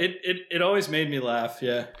 but it always made me laugh,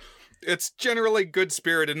 yeah. It's generally good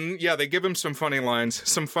spirited, and yeah, they give him some funny lines,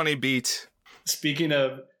 some funny beats. Speaking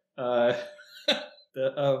of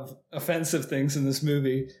offensive things in this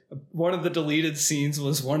movie, one of the deleted scenes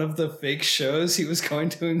was one of the fake shows he was going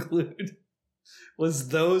to include, was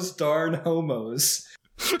those darn homos,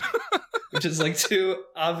 which is like two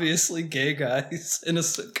obviously gay guys in a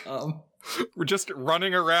sitcom. We're just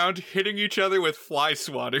running around hitting each other with fly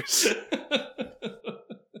swatters.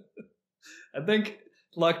 I think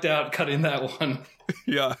lucked out cutting that one.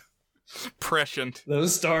 Yeah. Prescient.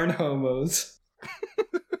 Those darn homos.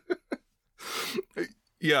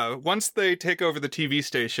 Yeah, once they take over the TV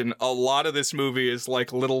station, a lot of this movie is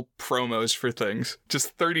like little promos for things.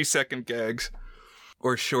 Just 30-second gags.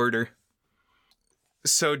 Or shorter.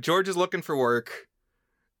 So George is looking for work.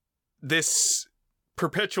 This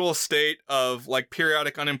perpetual state of like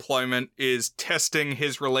periodic unemployment is testing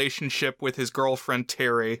his relationship with his girlfriend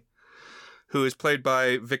Terry, who is played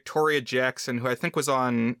by Victoria Jackson, who I think was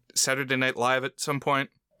on Saturday Night Live at some point.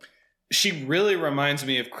 She really reminds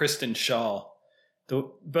me of Kristen Shaw.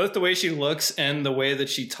 Both the way she looks and the way that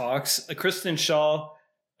she talks. Kristen Shaw,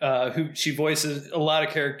 who she voices a lot of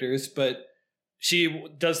characters, but she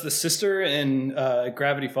does the sister in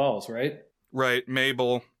Gravity Falls, right? Right,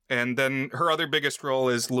 Mabel. And then her other biggest role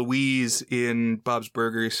is Louise in Bob's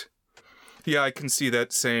Burgers. Yeah, I can see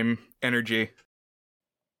that same energy.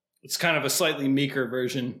 It's kind of a slightly meeker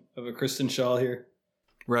version of a Kristen Shaw here.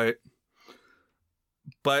 Right.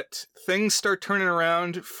 But things start turning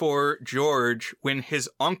around for George when his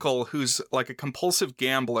uncle, who's like a compulsive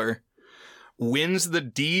gambler, wins the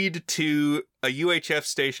deed to a UHF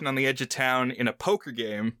station on the edge of town in a poker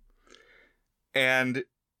game. And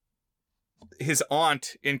his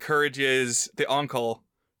aunt encourages the uncle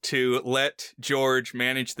to let George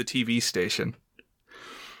manage the TV station.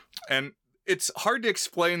 And it's hard to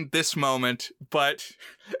explain this moment, but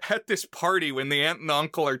at this party, when the aunt and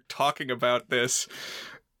uncle are talking about this,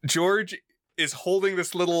 George is holding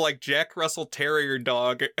this little, like, Jack Russell Terrier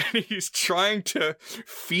dog, and he's trying to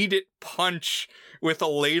feed it punch with a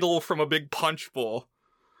ladle from a big punch bowl.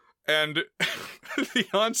 And the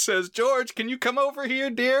aunt says, "George, can you come over here,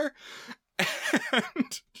 dear?"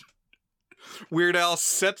 And Weird Al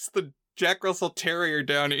sets the Jack Russell Terrier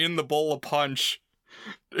down in the bowl of punch.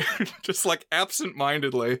 Just like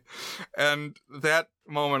absent-mindedly. And that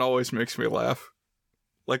moment always makes me laugh.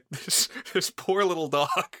 Like this poor little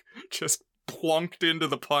dog just plunked into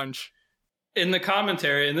the punch. In the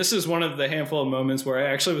commentary, and this is one of the handful of moments where I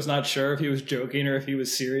actually was not sure if he was joking or if he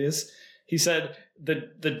was serious. He said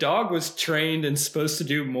the dog was trained and supposed to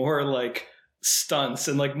do more like stunts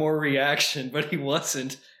and like more reaction, but he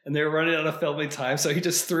wasn't. And they were running out of filming time, so he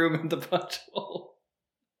just threw him in the punch bowl.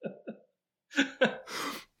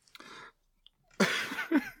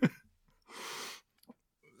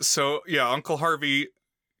 So, yeah, Uncle Harvey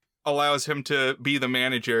allows him to be the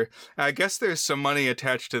manager. I guess there's some money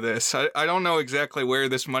attached to this. I don't know exactly where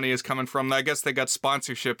this money is coming from. I guess they got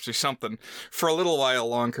sponsorships or something for a little while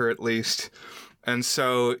longer at least. And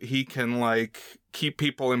so he can, like, keep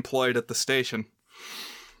people employed at the station.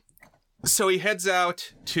 So he heads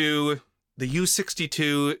out to the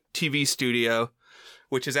U62 TV studio,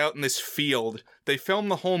 which is out in this field. They filmed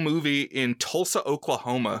the whole movie in Tulsa,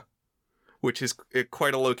 Oklahoma, which is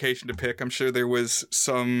quite a location to pick. I'm sure there was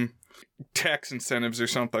some tax incentives or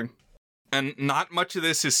something. And not much of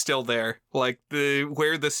this is still there. Like,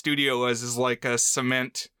 where the studio was is like a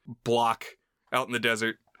cement block out in the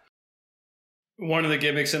desert. One of the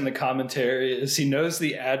gimmicks in the commentary is he knows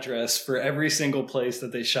the address for every single place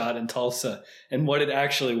that they shot in Tulsa and what it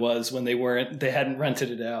actually was when they hadn't rented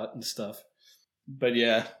it out and stuff. But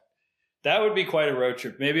yeah, that would be quite a road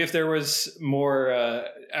trip. Maybe if there was more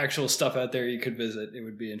actual stuff out there you could visit, it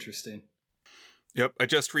would be interesting. Yep, I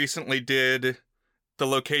just recently did the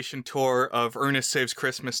location tour of Ernest Saves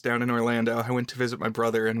Christmas down in Orlando. I went to visit my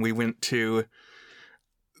brother, and we went to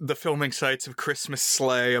the filming sites of Christmas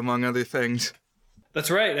Sleigh, among other things. That's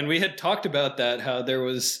right, and we had talked about that, how there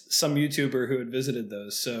was some YouTuber who had visited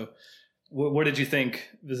those. So what did you think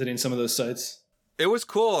visiting some of those sites? It was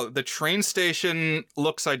cool. The train station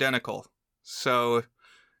looks identical. So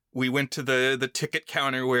we went to the ticket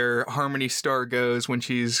counter where Harmony Star goes when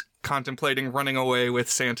she's contemplating running away with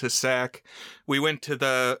Santa's sack. We went to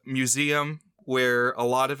the museum where a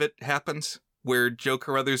lot of it happens, where Joe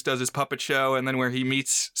Carruthers does his puppet show and then where he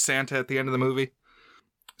meets Santa at the end of the movie.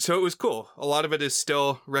 So it was cool. A lot of it is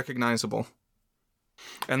still recognizable.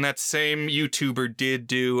 And that same YouTuber did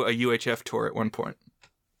do a UHF tour at one point.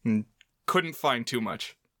 And couldn't find too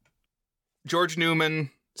much. George Newman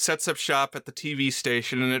sets up shop at the TV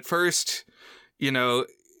station, and at first, you know,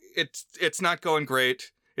 it's not going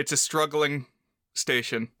great. It's a struggling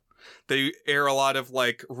station. They air a lot of,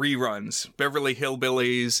 like, reruns. Beverly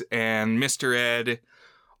Hillbillies and Mr. Ed.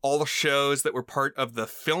 All the shows that were part of the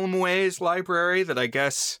Filmways library that I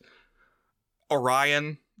guess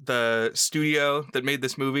Orion, the studio that made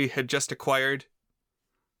this movie had just acquired.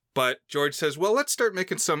 But George says, well, let's start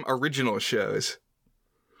making some original shows.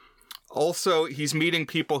 Also, he's meeting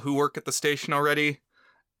people who work at the station already.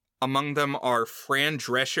 Among them are Fran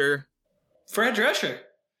Drescher. Fran Drescher.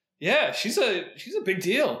 Yeah, she's a big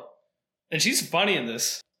deal. And she's funny in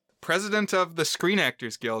this. President of the Screen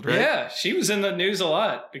Actors Guild, right? Yeah, she was in the news a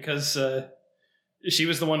lot because she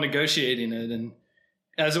was the one negotiating it. And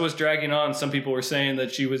as it was dragging on, some people were saying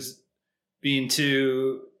that she was being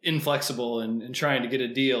too inflexible and trying to get a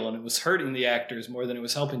deal, and it was hurting the actors more than it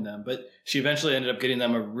was helping them. But she eventually ended up getting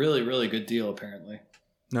them a really, really good deal, apparently.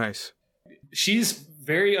 Nice. She's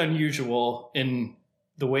very unusual in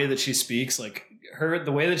the way that she speaks. Like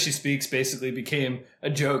the way that she speaks basically became a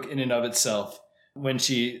joke in and of itself when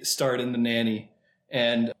she starred in The Nanny.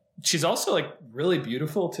 And she's also like really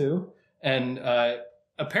beautiful too. And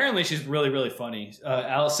apparently she's really, really funny.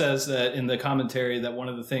 Al says that in the commentary that one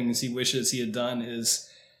of the things he wishes he had done is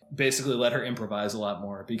basically let her improvise a lot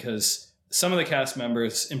more, because some of the cast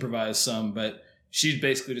members improvise some, but she's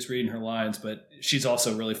basically just reading her lines, but she's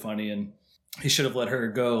also really funny, and he should have let her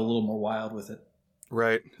go a little more wild with it.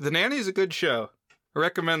 Right. The Nanny is a good show. I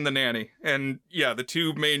recommend The Nanny. And yeah, the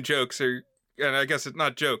two main jokes are, and I guess it's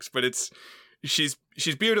not jokes, but it's she's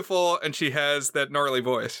beautiful and she has that gnarly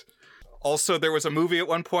voice. Also, there was a movie at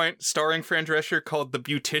one point starring Fran Drescher called The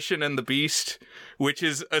Beautician and the Beast, which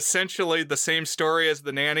is essentially the same story as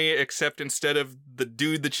The Nanny, except instead of the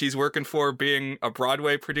dude that she's working for being a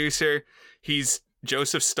Broadway producer, he's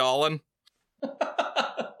Joseph Stalin.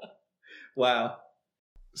 Wow.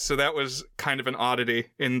 So that was kind of an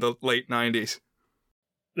oddity in the late 90s.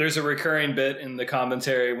 There's a recurring bit in the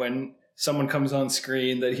commentary when someone comes on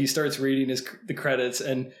screen that he starts reading the credits,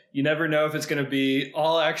 and you never know if it's going to be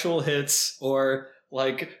all actual hits or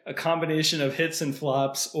like a combination of hits and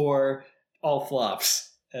flops or all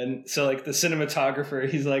flops. And so like the cinematographer,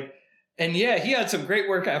 he's like, and yeah, he had some great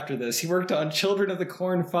work after this. He worked on Children of the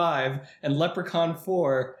Corn 5 and Leprechaun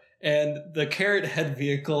 4 and the Carrot Head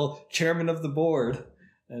Vehicle, Chairman of the Board.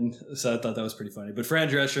 And so I thought that was pretty funny. But Fran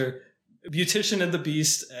Drescher, Beautician and the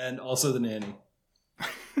Beast, and also The Nanny.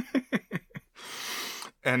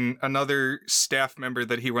 And another staff member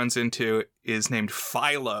that he runs into is named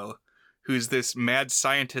Philo, who's this mad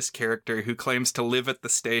scientist character who claims to live at the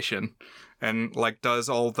station and like does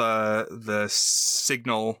all the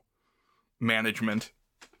signal management.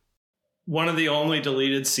 One of the only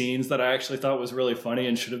deleted scenes that I actually thought was really funny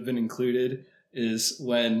and should have been included is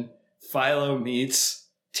when Philo meets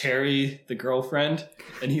Terry, the girlfriend,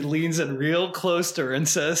 and he leans in real close to her and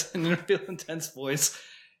says in a real intense voice,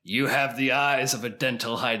 "You have the eyes of a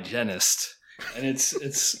dental hygienist." And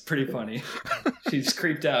it's pretty funny. She's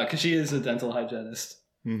creeped out because she is a dental hygienist.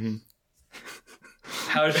 Mm-hmm.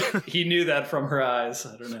 He knew that from her eyes.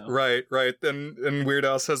 I don't know. Right. And Weird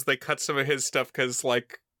Al says they cut some of his stuff because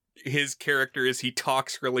like his character is he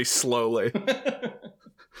talks really slowly.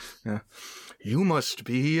 Yeah. You must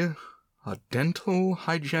be a dental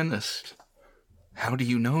hygienist. How do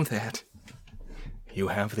you know that? You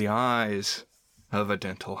have the eyes of a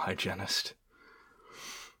dental hygienist.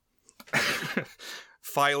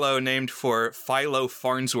 Philo, named for Philo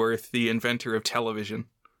Farnsworth, the inventor of television.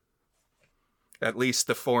 At least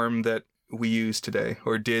the form that we use today,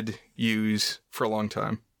 or did use for a long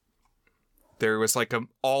time. There was like an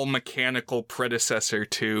all-mechanical predecessor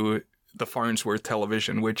to the Farnsworth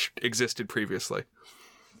television, which existed previously.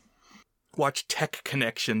 Watch Tech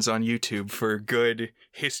Connections on YouTube for good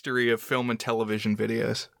history of film and television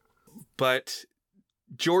videos. But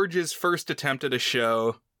George's first attempt at a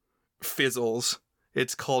show fizzles.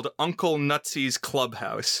 It's called Uncle Nutsy's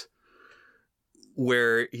Clubhouse,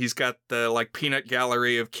 where he's got the like peanut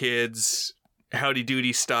gallery of kids, Howdy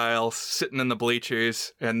Doody style, sitting in the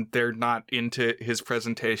bleachers, and they're not into his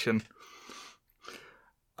presentation.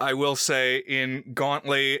 I will say in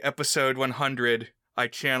Gauntlet episode 100, I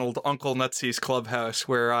channeled Uncle Nutsy's Clubhouse,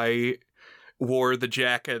 where I wore the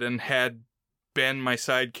jacket and had Ben, my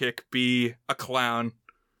sidekick, be a clown.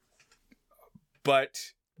 But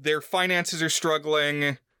their finances are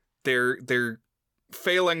struggling. They're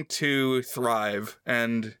failing to thrive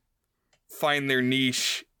and find their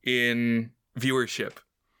niche in viewership.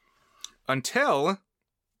 Until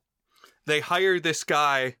they hire this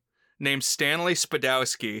guy named Stanley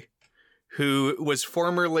Spadowski, who was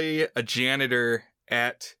formerly a janitor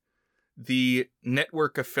at the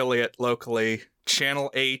network affiliate locally, Channel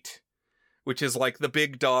 8, which is like the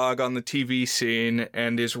big dog on the TV scene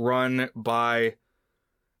and is run by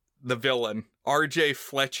the villain, R.J.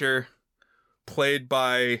 Fletcher, played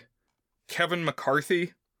by Kevin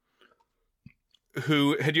McCarthy,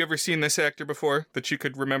 who, had you ever seen this actor before that you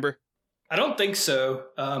could remember? I don't think so.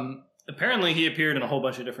 Apparently he appeared in a whole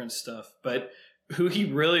bunch of different stuff, but who he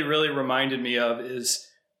really, really reminded me of is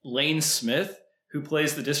Lane Smith, who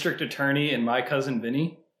plays the district attorney in My Cousin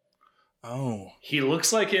Vinny. Oh. He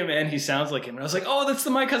looks like him and he sounds like him. And I was like, oh, that's the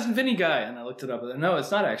My Cousin Vinny guy. And I looked it up. And no,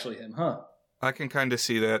 it's not actually him, huh? I can kind of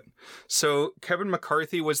see that. So Kevin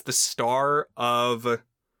McCarthy was the star of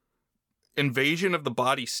Invasion of the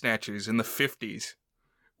Body Snatchers in the 50s,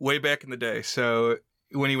 way back in the day. So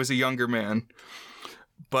when he was a younger man.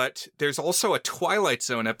 But there's also a Twilight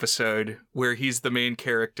Zone episode where he's the main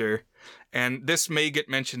character. And this may get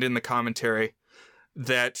mentioned in the commentary,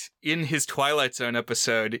 that in his Twilight Zone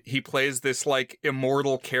episode, he plays this, like,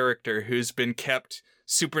 immortal character who's been kept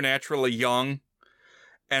supernaturally young.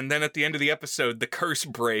 And then at the end of the episode, the curse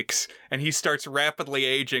breaks, and he starts rapidly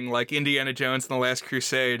aging like Indiana Jones in The Last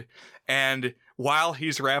Crusade. And while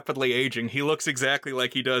he's rapidly aging, he looks exactly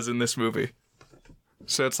like he does in this movie.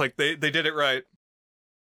 So it's like they did it right.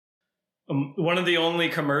 One of the only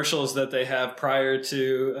commercials that they have prior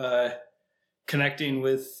to connecting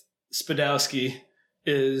with Spadowski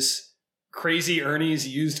is Crazy Ernie's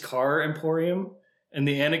Used Car Emporium. And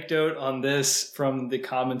the anecdote on this from the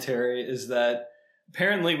commentary is that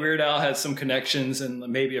apparently Weird Al had some connections and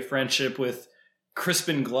maybe a friendship with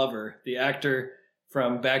Crispin Glover, the actor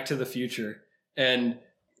from Back to the Future. And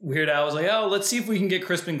Weird Al was like, oh, let's see if we can get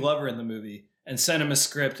Crispin Glover in the movie, and sent him a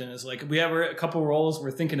script. And it's like, we have a couple roles we're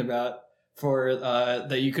thinking about for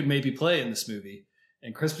that you could maybe play in this movie.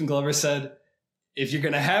 And Crispin Glover said, if you're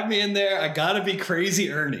going to have me in there, I got to be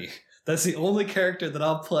Crazy Ernie. That's the only character that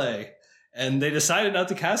I'll play. And they decided not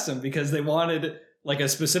to cast him because they wanted like a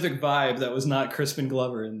specific vibe that was not Crispin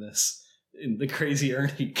Glover in the Crazy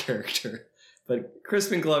Ernie character. But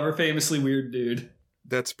Crispin Glover, famously weird dude.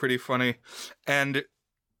 That's pretty funny. And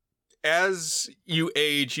as you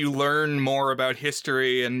age, you learn more about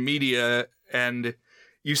history and media, and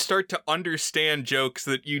you start to understand jokes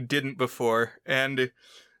that you didn't before. And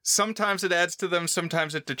sometimes it adds to them,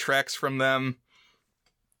 sometimes it detracts from them.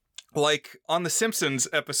 Like on the Simpsons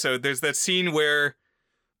episode, there's that scene where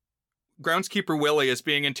Groundskeeper Willie is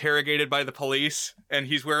being interrogated by the police, and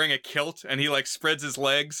he's wearing a kilt, and he like spreads his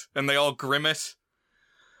legs, and they all grimace,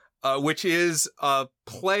 which is a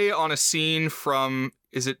play on a scene from,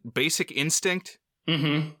 is it Basic Instinct?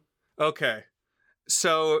 Mm-hmm. Okay.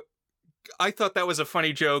 So I thought that was a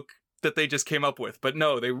funny joke that they just came up with, but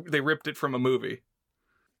no, they ripped it from a movie.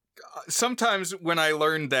 Sometimes when I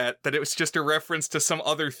learned that it was just a reference to some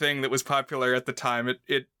other thing that was popular at the time,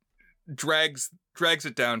 it drags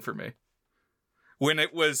it down for me. When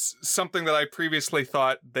it was something that I previously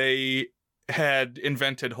thought they had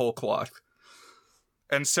invented whole cloth.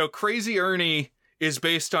 And so Crazy Ernie is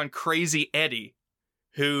based on Crazy Eddie,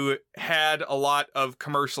 who had a lot of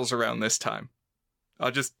commercials around this time.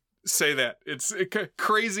 I'll just say that. It's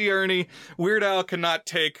Crazy Ernie. Weird Al cannot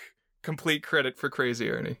take complete credit for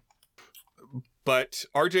Crazy Ernie. But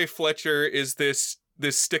RJ Fletcher is this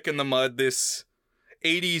stick in the mud, this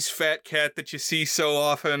 80s fat cat that you see so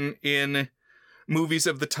often in movies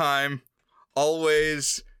of the time,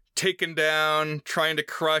 always taken down, trying to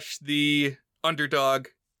crush the underdog,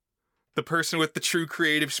 the person with the true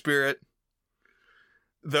creative spirit.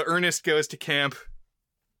 The Ernest goes to camp,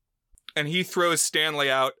 and he throws Stanley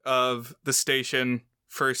out of the station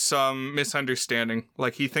for some misunderstanding.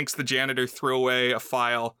 Like, he thinks the janitor threw away a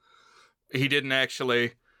file. He didn't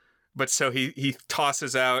actually. But so he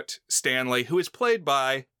tosses out Stanley, who is played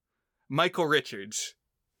by Michael Richards.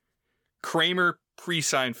 Kramer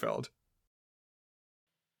pre-Seinfeld.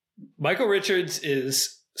 Michael Richards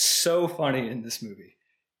is so funny in this movie.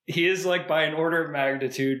 He is, like, by an order of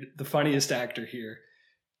magnitude, the funniest actor here.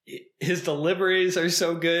 His deliveries are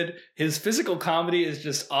so good. His physical comedy is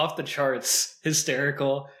just off the charts,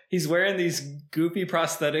 hysterical. He's wearing these goofy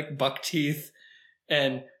prosthetic buck teeth.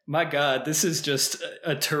 And my God, this is just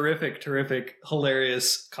a terrific, terrific,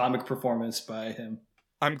 hilarious comic performance by him.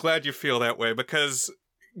 I'm glad you feel that way, because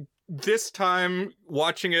this time,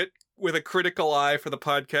 watching it with a critical eye for the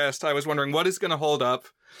podcast, I was wondering what is going to hold up.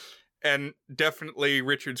 And definitely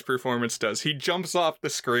Richard's performance does. He jumps off the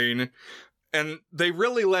screen, and they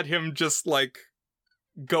really let him just, like,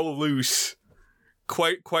 go loose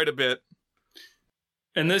quite a bit.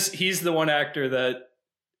 And he's the one actor that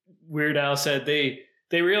Weird Al said they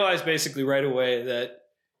realized basically right away that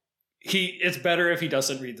it's better if he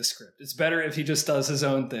doesn't read the script. It's better if he just does his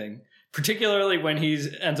own thing, particularly when he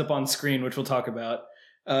ends up on screen, which we'll talk about.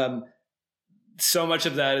 So much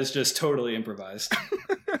of that is just totally improvised.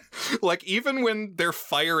 Like, even when they're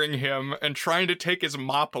firing him and trying to take his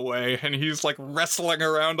mop away, and he's, like, wrestling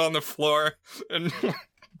around on the floor and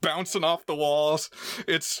bouncing off the walls,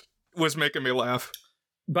 was making me laugh.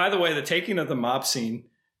 By the way, the taking of the mop scene,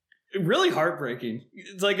 really heartbreaking.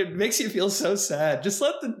 It's like, it makes you feel so sad. Just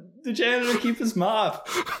let the janitor keep his mop.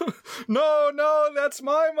 No, that's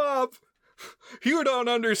my mop. You don't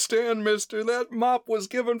understand, mister. That mop was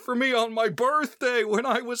given for me on my birthday when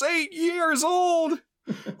I was 8 years old.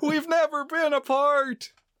 We've never been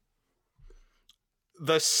apart.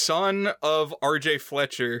 The son of R.J.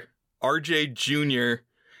 Fletcher, R.J. Jr.,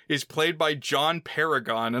 is played by John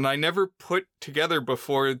Paragon, and I never put together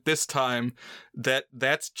before this time that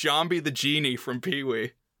that's Jambi the Genie from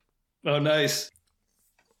Pee-wee. Oh, nice.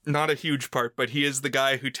 Not a huge part, but he is the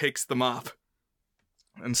guy who takes the mop.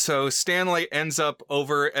 And so Stanley ends up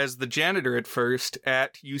over as the janitor at first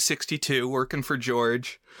at U62, working for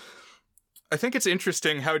George. I think it's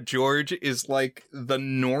interesting how George is like the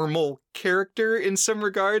normal character in some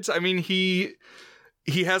regards. I mean, he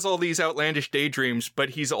has all these outlandish daydreams, but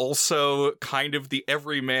he's also kind of the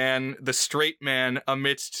everyman, the straight man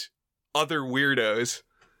amidst other weirdos.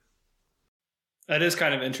 That is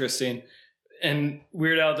kind of interesting. And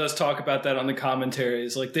Weird Al does talk about that on the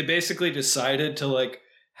commentaries. Like, they basically decided to, like,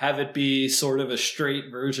 have it be sort of a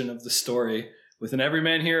straight version of the story with an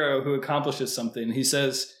everyman hero who accomplishes something. He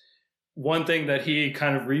says one thing that he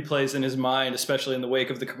kind of replays in his mind, especially in the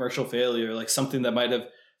wake of the commercial failure, like something that might have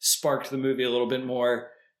sparked the movie a little bit more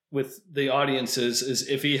with the audiences, is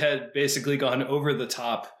if he had basically gone over the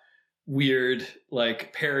top, weird,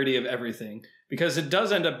 like, parody of everything. Because it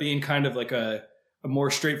does end up being kind of like a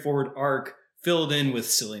more straightforward arc filled in with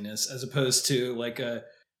silliness, as opposed to like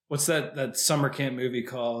what's that summer camp movie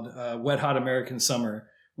called? Wet Hot American Summer,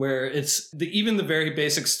 where it's even the very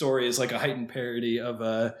basic story is like a heightened parody of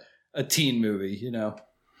a teen movie, you know?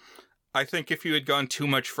 I think if you had gone too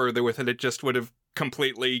much further with it, it just would have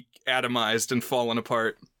completely atomized and fallen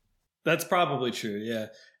apart. That's probably true, yeah.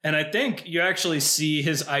 And I think you actually see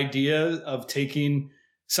his idea of taking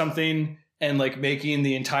something and like making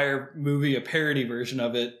the entire movie a parody version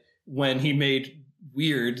of it when he made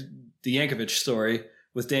Weird, the Yankovic story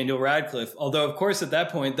with Daniel Radcliffe. Although, of course, at that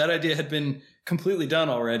point, that idea had been completely done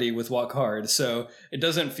already with Walk Hard. So it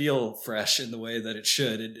doesn't feel fresh in the way that it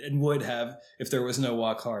should and would have if there was no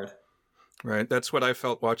Walk Hard. Right. That's what I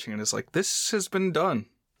felt watching it. Is like, this has been done.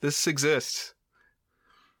 This exists.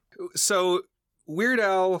 So Weird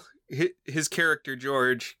Al, his character,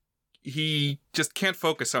 George, he just can't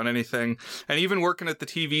focus on anything. And even working at the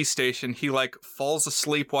TV station, he like falls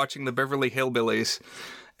asleep watching the Beverly Hillbillies.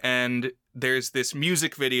 And there's this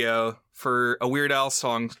music video for a Weird Al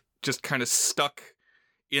song just kind of stuck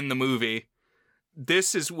in the movie.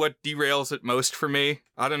 This is what derails it most for me.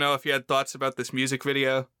 I don't know if you had thoughts about this music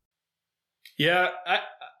video. Yeah,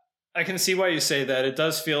 I can see why you say that. It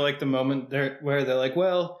does feel like the moment where they're like,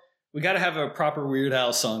 well, we got to have a proper Weird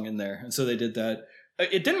Al song in there. And so they did that.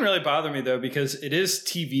 It didn't really bother me, though, because it is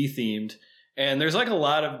TV themed. And there's like a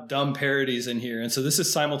lot of dumb parodies in here. And so this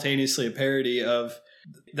is simultaneously a parody of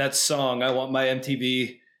that song, I Want My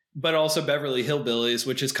MTV, but also Beverly Hillbillies,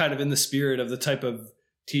 which is kind of in the spirit of the type of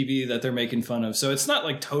TV that they're making fun of. So it's not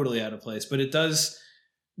like totally out of place, but it does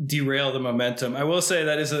derail the momentum. I will say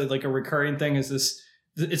that is a recurring thing. Is this?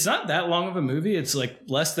 It's not that long of a movie. It's like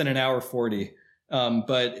less than an hour 40,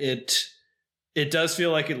 but it does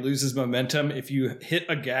feel like it loses momentum if you hit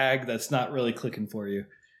a gag that's not really clicking for you,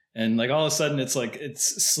 and like all of a sudden it's like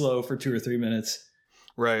it's slow for 2 or 3 minutes.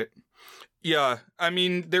 Right. Yeah. I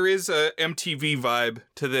mean, there is a MTV vibe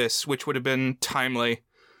to this, which would have been timely.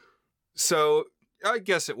 So I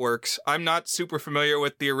guess it works. I'm not super familiar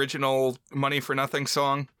with the original Money for Nothing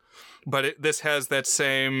song, but this has that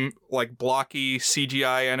same like blocky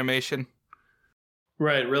CGI animation.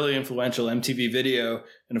 Right, really influential MTV video,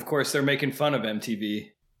 and of course they're making fun of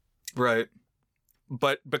MTV. Right.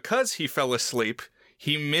 But because he fell asleep,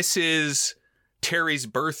 he misses Terry's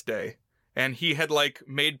birthday, and he had like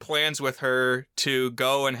made plans with her to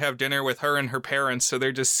go and have dinner with her and her parents, so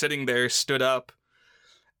they're just sitting there stood up,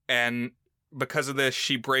 and because of this,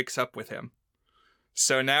 she breaks up with him.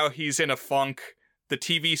 So now he's in a funk. The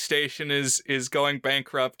TV station is going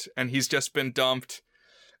bankrupt, and he's just been dumped.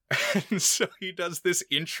 And so he does this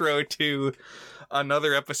intro to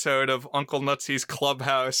another episode of Uncle Nutsy's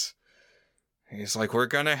Clubhouse. He's like, we're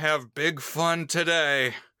gonna have big fun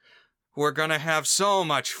today. We're gonna have so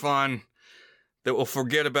much fun that we'll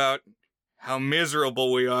forget about how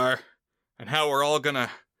miserable we are and how we're all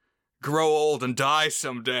gonna grow old and die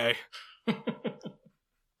someday.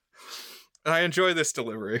 I enjoy this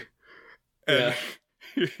delivery. And yeah.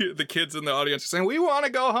 the kids in the audience are saying, "We want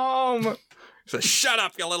to go home." He says, "Shut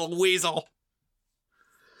up, you little weasel."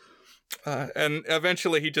 And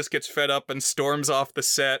eventually he just gets fed up and storms off the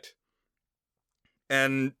set.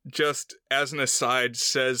 And just as an aside,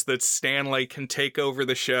 says that Stanley can take over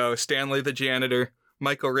the show. Stanley the janitor,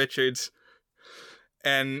 Michael Richards.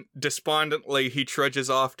 And despondently, he trudges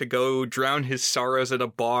off to go drown his sorrows at a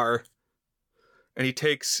bar. And he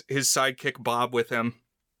takes his sidekick Bob with him.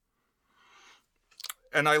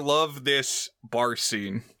 And I love this bar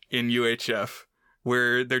scene in UHF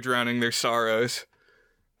where they're drowning their sorrows.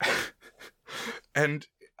 And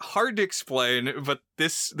hard to explain, but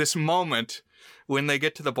this moment when they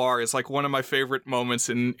get to the bar is like one of my favorite moments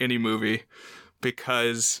in any movie,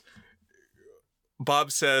 because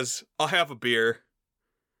Bob says, "I'll have a beer,"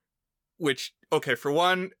 which, okay, for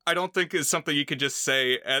one, I don't think is something you could just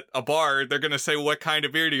say at a bar. They're going to say, "What kind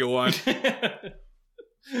of beer do you want?"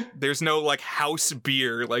 There's no like house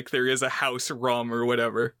beer like there is a house rum or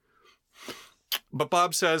whatever. But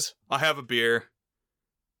Bob says, "I'll have a beer."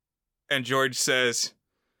 And George says,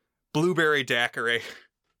 "Blueberry daiquiri."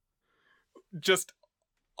 Just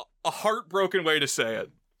a heartbroken way to say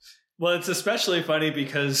it. Well, it's especially funny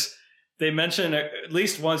because they mention at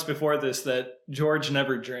least once before this that George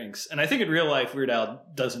never drinks. And I think in real life, Weird Al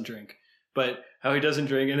doesn't drink, but how he doesn't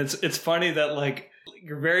drink. And it's funny that like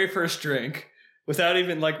your very first drink, without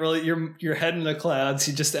even like really your head in the clouds,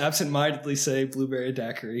 you just absentmindedly say blueberry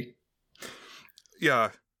daiquiri.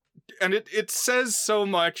 Yeah. And it says so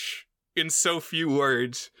much in so few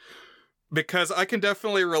words, because I can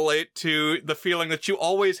definitely relate to the feeling that you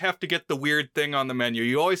always have to get the weird thing on the menu.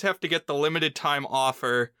 You always have to get the limited time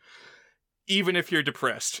offer, even if you're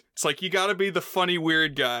depressed. It's like you gotta be the funny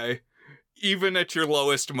weird guy, even at your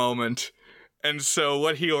lowest moment. And so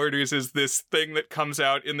what he orders is this thing that comes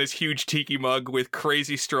out in this huge tiki mug with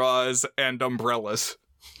crazy straws and umbrellas.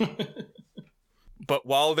 But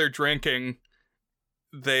while they're drinking,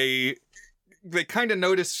 they kind of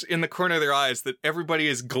notice in the corner of their eyes that everybody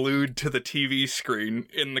is glued to the TV screen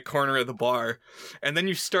in the corner of the bar. And then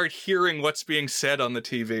you start hearing what's being said on the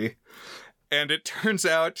TV. And it turns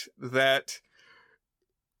out that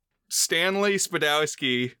Stanley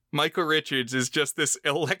Spadowski, Michael Richards, is just this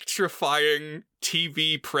electrifying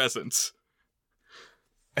TV presence.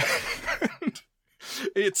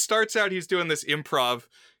 It starts out, he's doing this improv.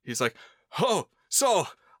 He's like, "Oh, so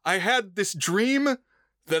I had this dream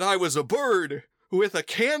that I was a bird with a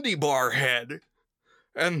candy bar head.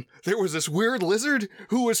 And there was this weird lizard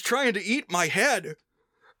who was trying to eat my head."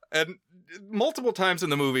 And multiple times in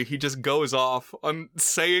the movie, he just goes off on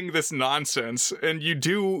saying this nonsense, and you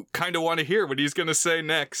do kind of want to hear what he's going to say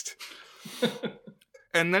next.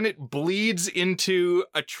 And then it bleeds into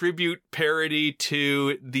a tribute parody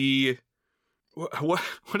to the... What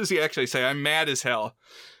does he actually say? "I'm mad as hell"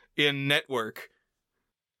 in Network.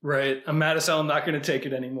 Right. "I'm mad as hell. I'm not going to take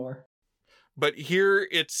it anymore." But here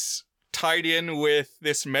it's tied in with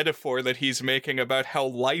this metaphor that he's making about how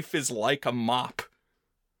life is like a mop.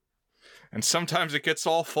 And sometimes it gets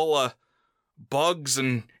all full of bugs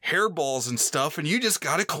and hairballs and stuff, and you just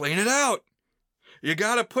gotta clean it out. You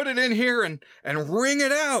gotta put it in here and wring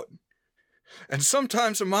it out. And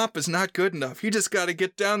sometimes a mop is not good enough. You just gotta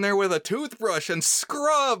get down there with a toothbrush and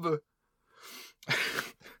scrub.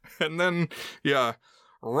 And then, yeah,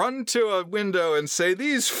 run to a window and say,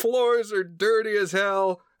 "These floors are dirty as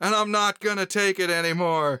hell, and I'm not gonna take it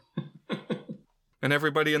anymore." And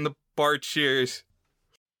everybody in the bar cheers.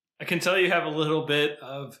 I can tell you have a little bit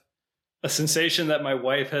of a sensation that my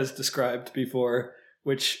wife has described before,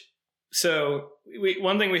 one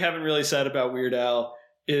thing we haven't really said about Weird Al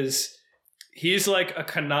is he's like a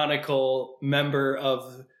canonical member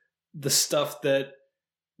of the stuff that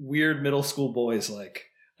weird middle school boys like.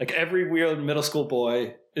 Like every weird middle school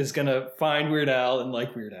boy is going to find Weird Al and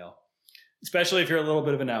like Weird Al, especially if you're a little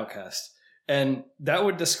bit of an outcast. And that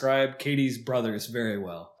would describe Katie's brothers very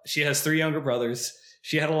well. She has 3 younger brothers.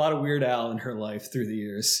 She had a lot of Weird Al in her life through the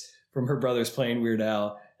years from her brothers playing Weird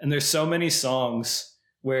Al. And there's so many songs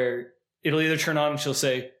where it'll either turn on and she'll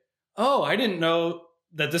say, "Oh, I didn't know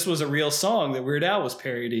that this was a real song that Weird Al was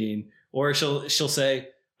parodying." Or she'll say,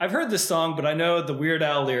 "I've heard this song, but I know the Weird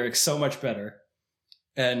Al lyrics so much better."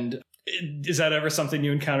 And is that ever something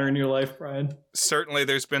you encounter in your life, Brian? Certainly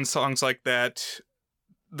there's been songs like that.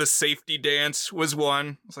 The Safety Dance was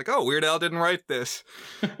one. It's like, oh, Weird Al didn't write this.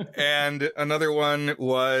 And another one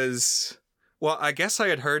was, well, I guess I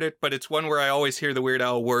had heard it, but it's one where I always hear the Weird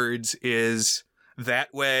Al words, is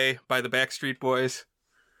That Way by the Backstreet Boys.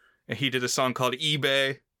 And he did a song called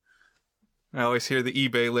eBay. I always hear the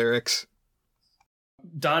eBay lyrics.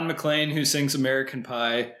 Don McLean, who sings American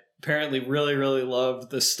Pie, apparently really, really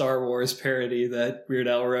loved the Star Wars parody that Weird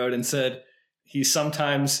Al wrote and said he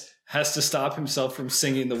sometimes has to stop himself from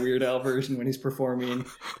singing the Weird Al version when he's performing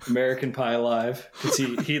American Pie live because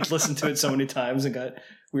he'd listened to it so many times and got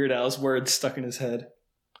Weird Al's words stuck in his head.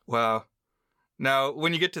 Wow. Now,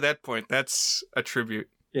 when you get to that point, that's a tribute.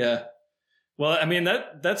 Yeah. Well, I mean,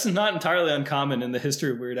 that's not entirely uncommon in the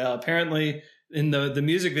history of Weird Al. Apparently, in the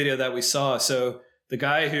music video that we saw, so the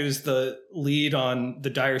guy who's the lead on the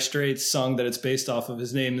Dire Straits song that it's based off of,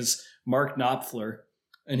 his name is Mark Knopfler,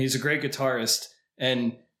 and he's a great guitarist.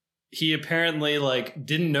 And he apparently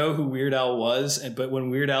didn't know who Weird Al was, but when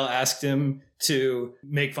Weird Al asked him to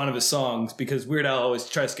make fun of his songs, because Weird Al always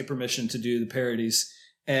tries to get permission to do the parodies,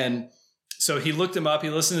 and so he looked him up, he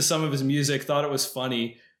listened to some of his music, thought it was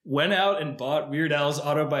funny, went out and bought Weird Al's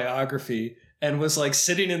autobiography, and was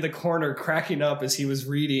sitting in the corner cracking up as he was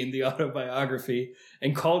reading the autobiography,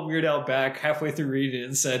 and called Weird Al back halfway through reading it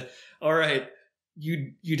and said, all right,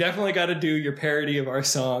 you definitely got to do your parody of our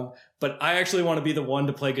song, but I actually want to be the one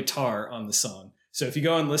to play guitar on the song. So if you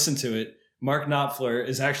go and listen to it, Mark Knopfler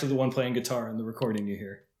is actually the one playing guitar in the recording you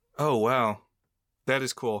hear. Oh, wow. That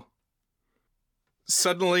is cool.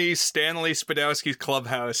 Suddenly, Stanley Spadowski's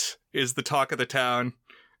Clubhouse is the talk of the town.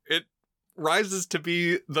 It rises to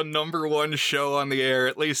be the number one show on the air,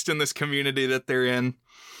 at least in this community that they're in.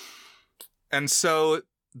 And so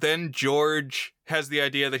then George has the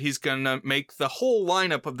idea that he's going to make the whole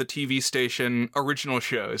lineup of the TV station original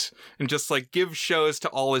shows and just give shows to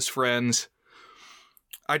all his friends.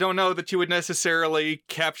 I don't know that you would necessarily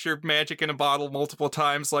capture magic in a bottle multiple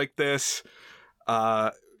times like this.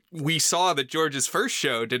 We saw that George's first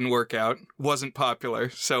show didn't work out, wasn't popular,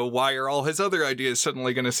 so why are all his other ideas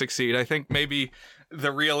suddenly going to succeed? I think maybe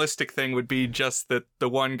the realistic thing would be just that the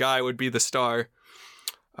one guy would be the star.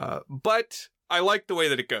 But I like the way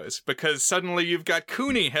that it goes, because suddenly you've got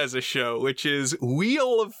Cooney has a show, which is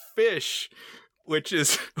Wheel of Fish, which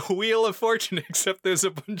is Wheel of Fortune, except there's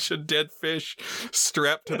a bunch of dead fish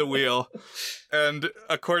strapped to the wheel. And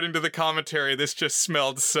according to the commentary, this just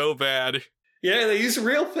smelled so bad. Yeah, they used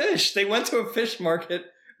real fish. They went to a fish market,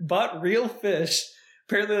 bought real fish.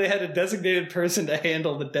 Apparently they had a designated person to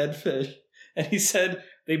handle the dead fish. And he said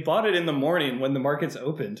they bought it in the morning when the markets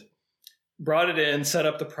opened, brought it in, set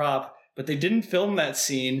up the prop, but they didn't film that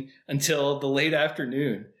scene until the late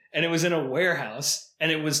afternoon. And it was in a warehouse,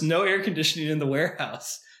 and it was no air conditioning in the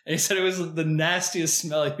warehouse. And he said it was the nastiest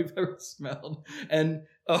smell you've ever smelled. And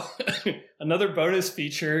another bonus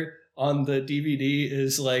feature on the DVD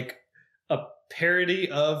is a parody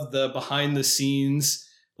of the behind the scenes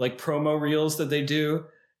promo reels that they do,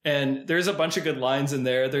 and there's a bunch of good lines in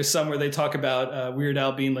there. There's some where they talk about Weird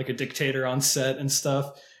Al being a dictator on set and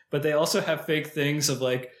stuff, but they also have fake things of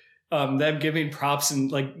them giving props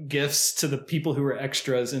and gifts to the people who were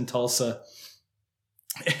extras in Tulsa,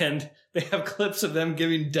 and they have clips of them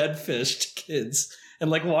giving dead fish to kids and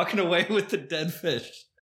walking away with the dead fish.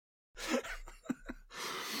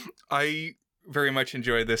 I very much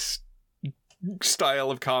enjoy this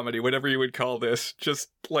style of comedy, whatever you would call this. Just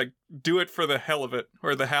do it for the hell of it,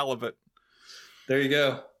 or the hell of it. There you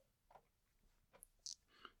go.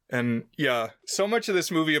 And yeah, so much of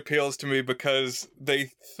this movie appeals to me because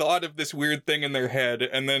they thought of this weird thing in their head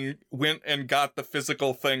and then went and got the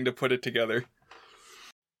physical thing to put it together.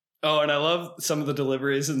 Oh, and I love some of the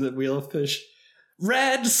deliveries in the Wheel of Fish.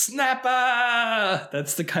 Red snapper!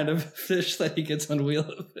 That's the kind of fish that he gets on Wheel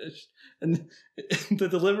of Fish. And the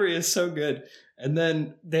delivery is so good. And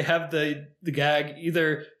then they have the gag,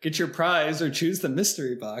 either get your prize or choose the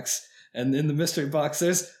mystery box. And in the mystery box,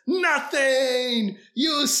 there's nothing!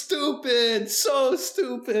 You stupid! So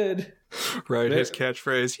stupid! Right, his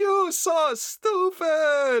catchphrase, you so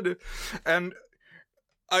stupid! And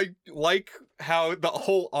I like how the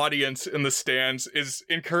whole audience in the stands is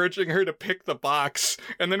encouraging her to pick the box.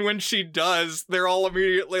 And then when she does, they're all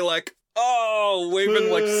immediately waving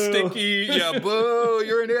boo. Sticky. Yeah, boo,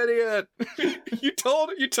 you're an idiot. You told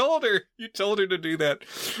her to do that.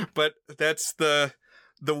 But that's the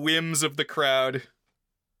whims of the crowd.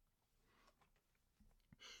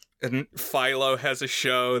 And Philo has a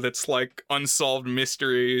show that's unsolved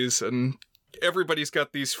mysteries, and everybody's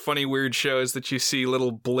got these funny, weird shows that you see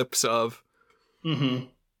little blips of. Mm-hmm.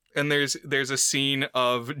 And there's a scene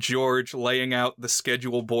of George laying out the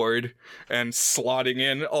schedule board and slotting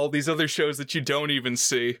in all these other shows that you don't even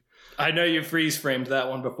see. I know you freeze framed that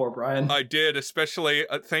one before, Brian. I did, especially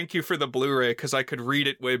thank you for the Blu-ray, because I could read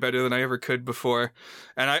it way better than I ever could before.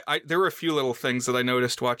 And I there were a few little things that I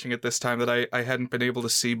noticed watching it this time that I hadn't been able to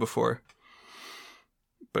see before.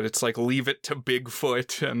 But it's Leave It to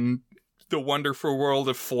Bigfoot and The Wonderful World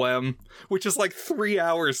of Phlegm, which is like 3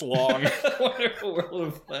 hours long. Wonderful World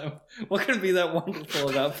of Phlegm. What could be that wonderful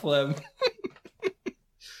about phlegm?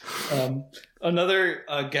 Another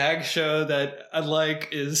gag show that I like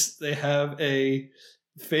is they have a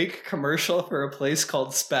fake commercial for a place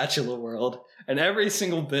called Spatula World, and every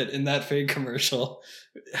single bit in that fake commercial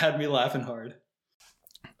had me laughing hard.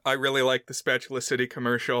 I really like the Spatula City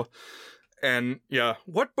commercial. And yeah,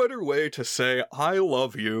 what better way to say I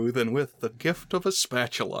love you than with the gift of a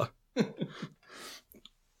spatula?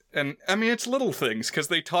 And I mean, it's little things, because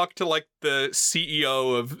they talk to like the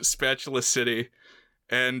CEO of Spatula City,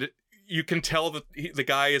 and you can tell that the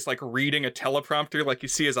guy is like reading a teleprompter, like you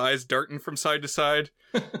see his eyes darting from side to side.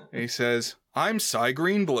 And he says, "I'm Cy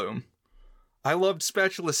Greenbloom. I loved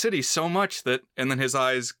Spatula City so much that," and then his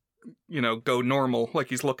eyes, go normal, like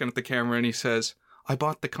he's looking at the camera, and he says, "I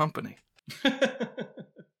bought the company."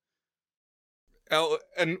 Oh,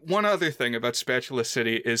 and one other thing about Spatula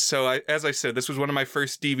City is, as I said, this was one of my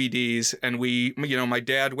first DVDs, and my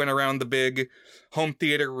dad went around the big home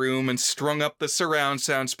theater room and strung up the surround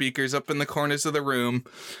sound speakers up in the corners of the room,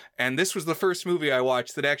 and this was the first movie I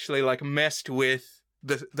watched that actually, like, messed with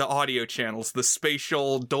the audio channels, the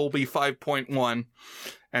spatial Dolby 5.1,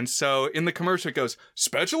 and so in the commercial it goes,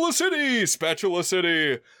 "Spatula City! Spatula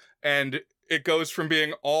City!" and it goes from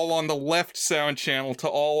being all on the left sound channel to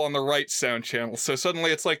all on the right sound channel. So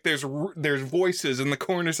suddenly it's like there's voices in the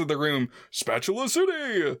corners of the room. Spatula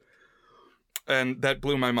City! And that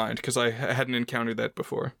blew my mind, because I hadn't encountered that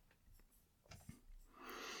before.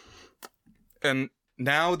 And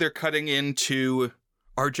now they're cutting into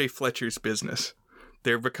R.J. Fletcher's business.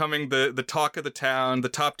 They're becoming the talk of the town, the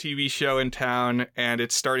top TV show in town, and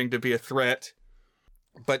it's starting to be a threat.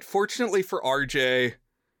 But fortunately for R.J.,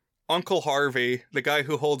 Uncle Harvey, the guy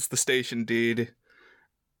who holds the station deed,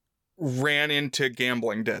 ran into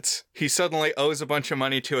gambling debts. He suddenly owes a bunch of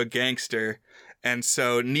money to a gangster, and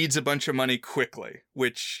so needs a bunch of money quickly,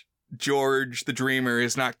 which George the Dreamer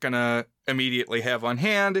is not gonna immediately have on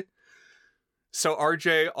hand. So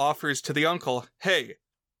RJ offers to the uncle, "Hey,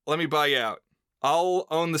 let me buy you out. I'll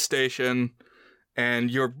own the station, and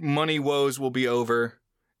your money woes will be over,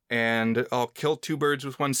 and I'll kill two birds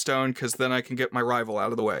with one stone, because then I can get my rival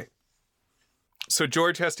out of the way." So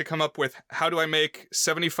George has to come up with, how do I make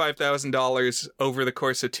 $75,000 over the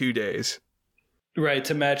course of 2 days? Right,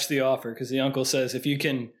 to match the offer, because the uncle says, if you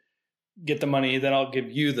can get the money, then I'll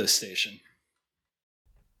give you the station.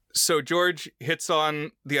 So George hits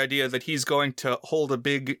on the idea that he's going to hold a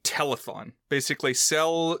big telethon, basically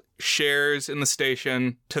sell shares in the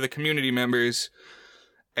station to the community members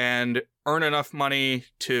and earn enough money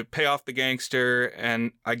to pay off the gangster,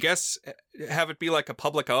 and I guess have it be like a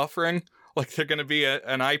public offering. Like they're going to be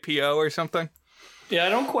an IPO or something? Yeah, I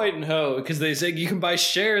don't quite know, because they say you can buy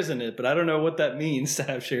shares in it, but I don't know what that means to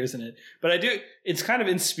have shares in it. But I do, it's kind of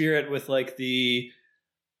in spirit with like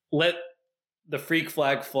let the freak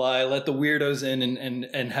flag fly, let the weirdos in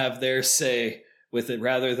and have their say with it,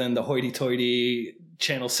 rather than the hoity-toity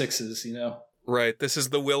Channel 6s, Right, this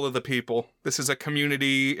is the will of the people. This is a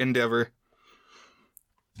community endeavor.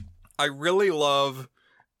 I really love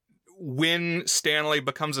when Stanley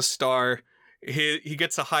becomes a star, he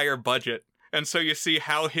gets a higher budget. And so you see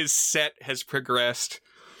how his set has progressed.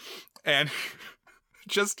 And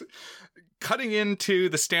just cutting into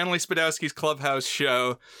the Stanley Spadowski's Clubhouse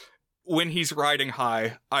show when he's riding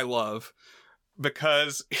high, I love.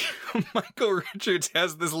 Because Michael Richards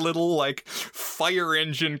has this little, like, fire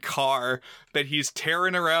engine car that he's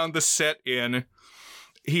tearing around the set in.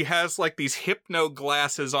 He has, like, these hypno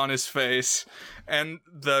glasses on his face, and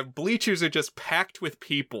the bleachers are just packed with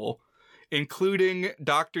people, including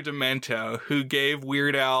Dr. Demento, who gave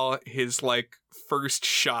Weird Al his, like, first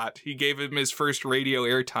shot. He gave him his first radio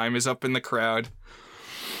airtime, is up in the crowd.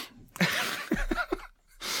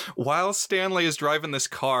 While Stanley is driving this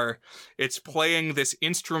car, it's playing this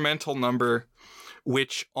instrumental number,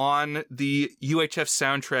 which on the UHF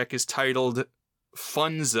soundtrack is titled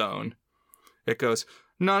Fun Zone. It goes,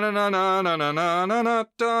 na na na na na na na na na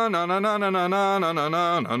na na na na na na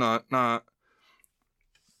na na na na,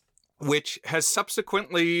 which has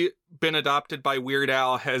subsequently been adopted by Weird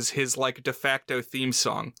Al as his like de facto theme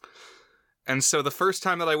song. And so the first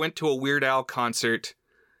time that I went to a Weird Al concert,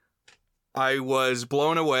 I was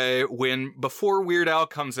blown away when, before Weird Al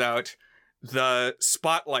comes out, the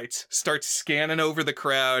spotlights start scanning over the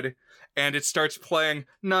crowd, and it starts playing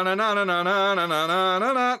na na na na na na na na na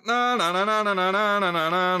na na na na na na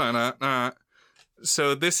na na na na.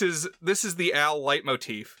 So this is the Al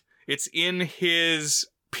leitmotif. It's in his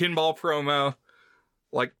pinball promo.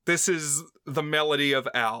 Like, this is the melody of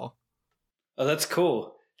Al. Oh, that's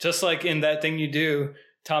cool. Just like in That Thing You Do,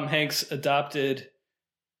 Tom Hanks adopted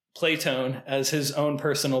Playtone as his own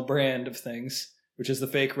personal brand of things, which is the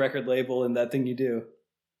fake record label in That Thing You Do.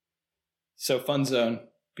 So Fun Zone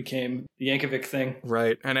became the Yankovic thing.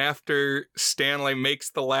 Right. And after Stanley makes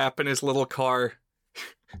the lap in his little car,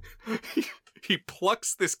 he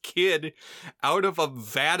plucks this kid out of a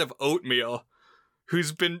vat of oatmeal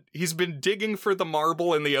he's been digging for the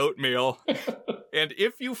marble in the oatmeal. And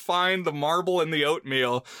if you find the marble in the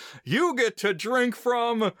oatmeal, you get to drink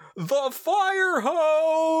from the fire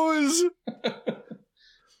hose.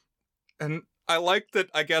 And I like that,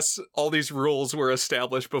 I guess, all these rules were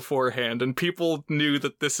established beforehand, and people knew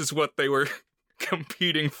that this is what they were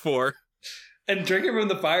competing for. And drinking from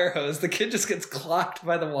the fire hose, the kid just gets clocked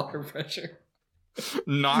by the water pressure.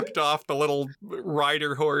 Knocked off the little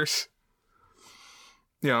rider horse.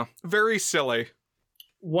 Yeah, very silly.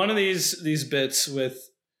 One of these bits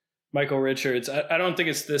with Michael Richards, I don't think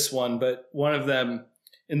it's this one, but one of them,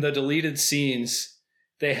 in the deleted scenes,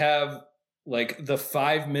 they have like the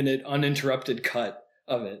 5-minute uninterrupted cut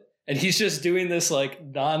of it. And he's just doing this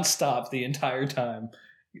like nonstop the entire time.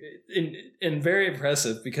 And very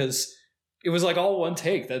impressive because it was like all one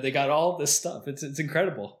take that they got all this stuff. It's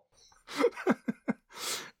incredible.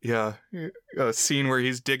 Yeah, a scene where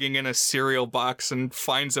he's digging in a cereal box and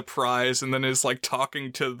finds a prize and then is like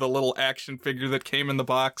talking to the little action figure that came in the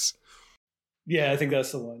box. Yeah, I think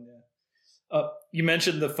that's the one, yeah. You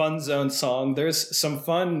mentioned the Fun Zone song. There's some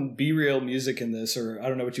fun B-reel music in this, or I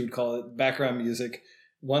don't know what you would call it, background music.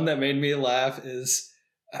 One that made me laugh is,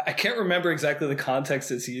 I can't remember exactly the context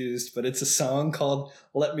it's used, but it's a song called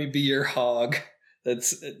Let Me Be Your Hog.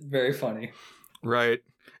 That's very funny. Right.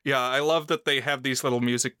 Yeah, I love that they have these little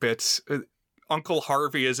music bits. Uncle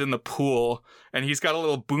Harvey is in the pool, and he's got a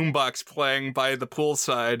little boombox playing by the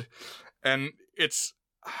poolside, and it's,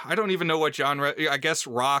 I don't even know what genre, I guess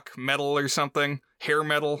rock, metal or something, hair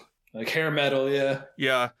metal. Like hair metal, yeah.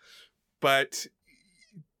 Yeah, but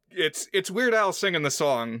it's Weird Al singing the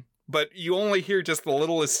song, but you only hear just the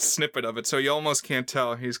littlest snippet of it, so you almost can't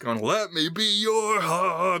tell. He's going, let me be your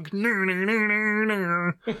hog. Baby,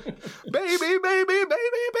 baby, baby,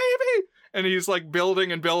 baby. And he's like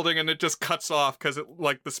building and building, and it just cuts off because it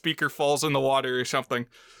like the speaker falls in the water or something.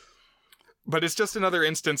 But it's just another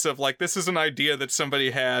instance of like, this is an idea that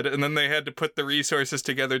somebody had, and then they had to put the resources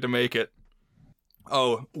together to make it.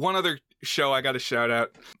 Oh, one other show I got to shout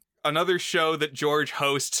out. Another show that George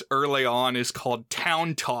hosts early on is called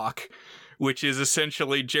Town Talk, which is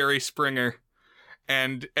essentially Jerry Springer.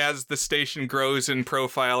 And as the station grows in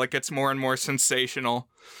profile, it gets more and more sensational.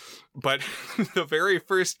 But the very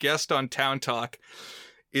first guest on Town Talk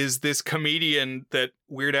is this comedian that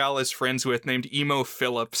Weird Al is friends with named Emo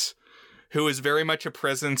Phillips, who is very much a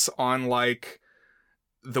presence on like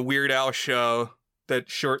the Weird Al show, that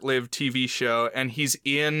short-lived TV show, and he's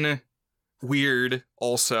in Weird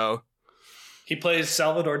also. He plays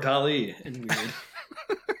Salvador Dali in Weird.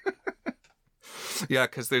 Yeah,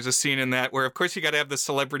 because there's a scene in that where, of course, you got to have the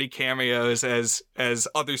celebrity cameos as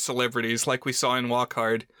other celebrities, like we saw in Walk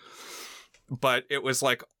Hard. But it was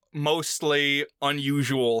like mostly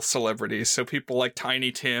unusual celebrities, so people like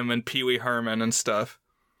Tiny Tim and Pee Wee Herman and stuff.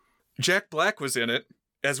 Jack Black was in it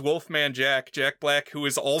as Wolfman Jack. Jack Black, who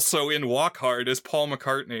is also in Walk Hard as Paul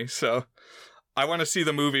McCartney. So I want to see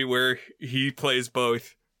the movie where he plays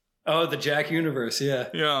both. Oh, the Jack universe, yeah.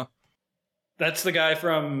 Yeah. That's the guy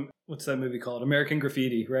from, what's that movie called? American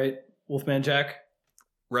Graffiti, right? Wolfman Jack?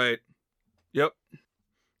 Right. Yep.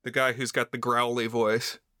 The guy who's got the growly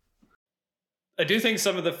voice. I do think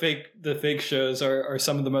some of the fake shows are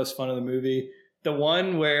some of the most fun of the movie. The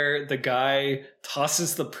one where the guy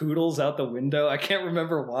tosses the poodles out the window. I can't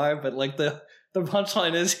remember why, but like the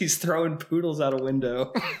punchline is he's throwing poodles out a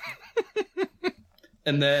window.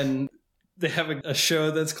 And then they have a show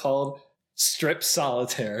that's called Strip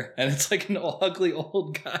Solitaire, and it's like an ugly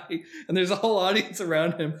old guy, and there's a whole audience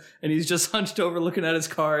around him, and he's just hunched over looking at his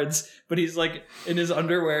cards, but he's like in his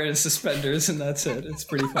underwear and suspenders, and that's it. It's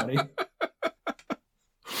pretty funny.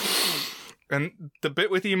 And the bit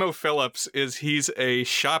with Emo Phillips is he's a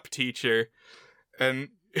shop teacher, and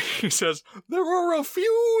he says, there are a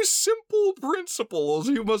few simple principles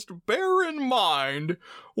you must bear in mind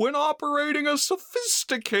when operating a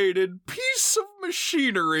sophisticated piece of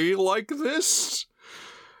machinery like this.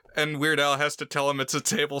 And Weird Al has to tell him it's a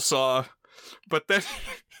table saw. But then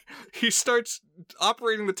he starts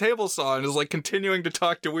operating the table saw and is like continuing to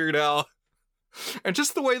talk to Weird Al. And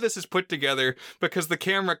just the way this is put together, because the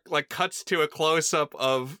camera like cuts to a close-up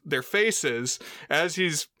of their faces as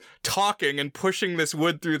he's talking and pushing this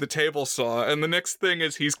wood through the table saw, and the next thing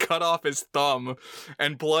is he's cut off his thumb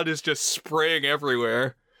and blood is just spraying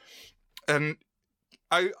everywhere. And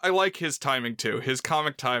I like his timing too, his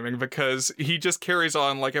comic timing, because he just carries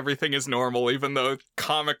on like everything is normal, even though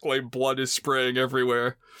comically blood is spraying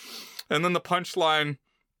everywhere. And then the punchline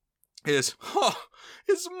is,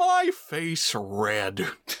 is my face red?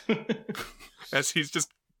 As he's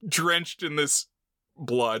just drenched in this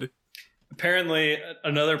blood. Apparently,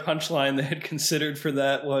 another punchline they had considered for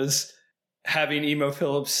that was having Emo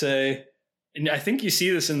Phillips say, and I think you see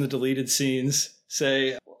this in the deleted scenes,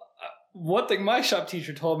 say, one thing my shop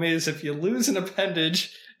teacher told me is if you lose an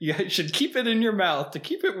appendage, you should keep it in your mouth to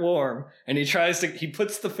keep it warm. And he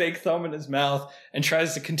puts the fake thumb in his mouth and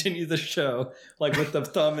tries to continue the show, like with the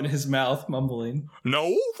thumb in his mouth, mumbling. Now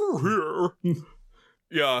over here.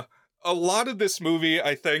 Yeah. A lot of this movie,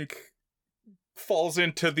 I think, falls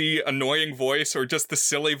into the annoying voice or just the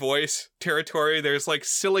silly voice territory. There's like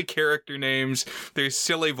silly character names, there's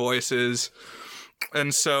silly voices,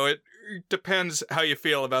 and so it depends how you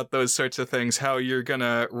feel about those sorts of things, how you're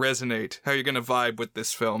gonna resonate, how you're gonna vibe with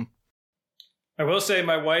this film. I will say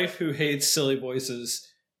my wife, who hates silly voices,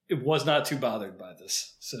 it was not too bothered by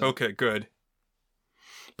this. So. Okay, good.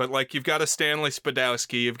 But like, you've got a Stanley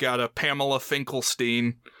Spadowski, you've got a Pamela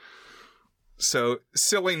Finkelstein. So,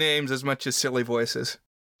 silly names as much as silly voices.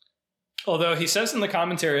 Although he says in the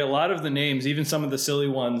commentary, a lot of the names, even some of the silly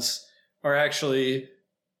ones, are actually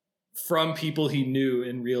from people he knew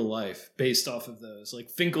in real life, based off of those.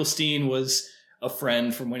 Like, Finkelstein was a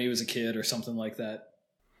friend from when he was a kid or something like that.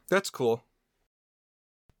 That's cool.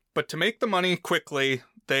 But to make the money quickly,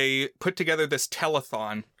 they put together this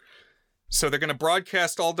telethon. So they're going to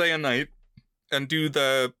broadcast all day and night and do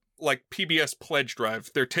the, like, PBS pledge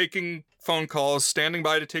drive. They're taking phone calls, standing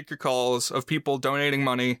by to take your calls of people donating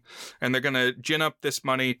money, and they're going to gin up this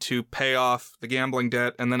money to pay off the gambling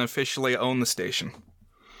debt and then officially own the station.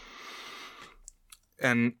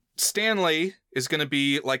 And Stanley is going to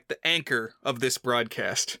be like the anchor of this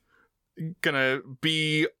broadcast. Going to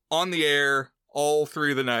be on the air all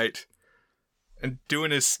through the night and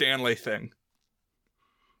doing his Stanley thing.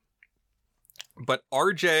 But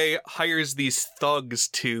RJ hires these thugs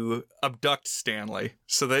to abduct Stanley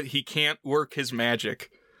so that he can't work his magic.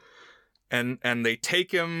 And they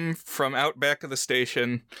take him from out back of the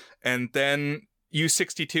station, and then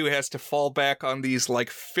U62 has to fall back on these, like,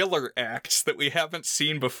 filler acts that we haven't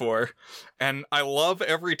seen before. And I love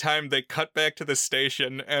every time they cut back to the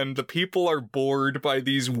station and the people are bored by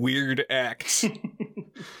these weird acts.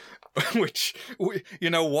 Which, you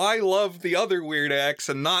know, why love the other weird acts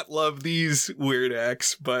and not love these weird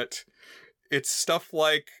acts? But it's stuff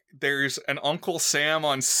like there's an Uncle Sam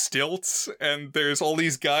on stilts, and there's all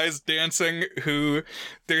these guys dancing who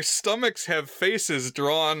their stomachs have faces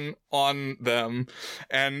drawn on them,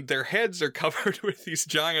 and their heads are covered with these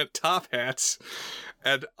giant top hats.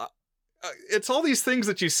 And it's all these things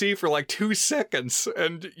that you see for like 2 seconds,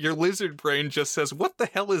 and your lizard brain just says, what the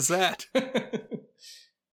hell is that?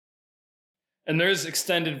 And there's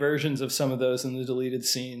extended versions of some of those in the deleted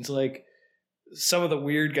scenes. Like, some of the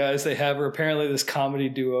weird guys they have are apparently this comedy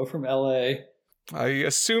duo from LA. I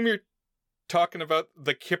assume you're talking about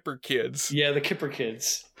the Kipper Kids. Yeah, the Kipper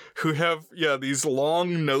Kids. Who have, these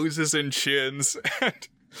long noses and chins. And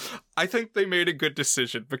I think they made a good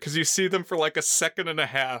decision, because you see them for like a second and a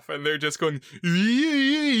half, and they're just going...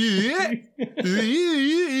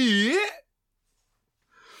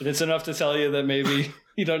 And it's enough to tell you that maybe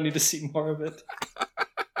you don't need to see more of it.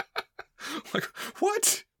 Like,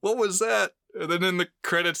 what? What was that? And then in the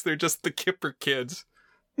credits, they're just the Kipper Kids.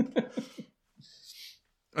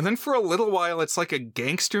 And then for a little while, it's like a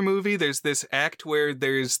gangster movie. There's this act where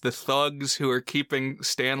there's the thugs who are keeping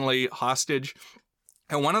Stanley hostage.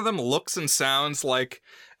 And one of them looks and sounds like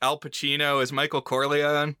Al Pacino as Michael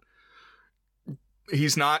Corleone.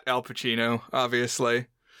 He's not Al Pacino, obviously.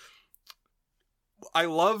 I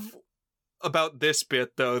love about this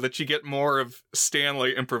bit, though, that you get more of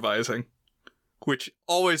Stanley improvising, which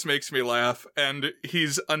always makes me laugh, and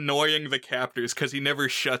he's annoying the captors because he never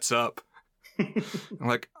shuts up. I'm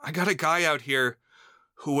like, I got a guy out here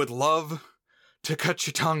who would love to cut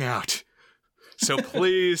your tongue out, so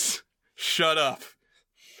please shut up.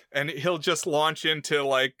 And he'll just launch into,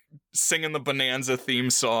 like, singing the Bonanza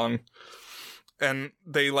theme song. And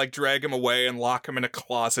they, like, drag him away and lock him in a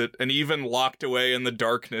closet. And even locked away in the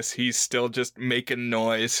darkness, he's still just making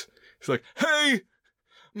noise. He's like, hey,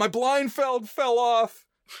 my blindfold fell off.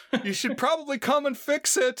 You should probably come and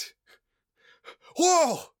fix it.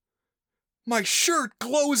 Whoa! My shirt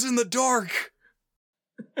glows in the dark.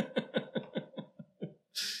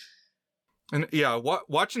 And yeah,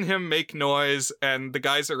 watching him make noise and the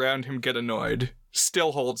guys around him get annoyed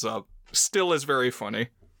still holds up. Still is very funny.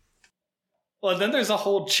 Well, then there's a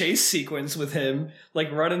whole chase sequence with him,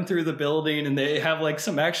 like running through the building, and they have like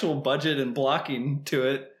some actual budget and blocking to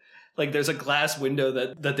it. Like there's a glass window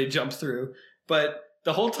that they jump through. But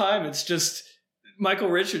the whole time it's just Michael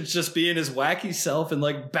Richards just being his wacky self and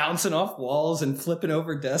like bouncing off walls and flipping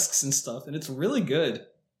over desks and stuff. And it's really good.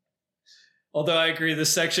 Although I agree,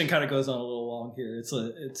 this section kind of goes on a little long here. It's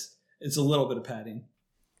a little bit of padding.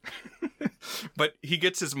 But he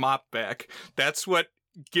gets his mop back. That's what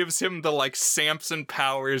gives him the like Samson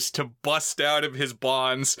powers to bust out of his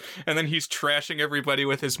bonds, and then he's trashing everybody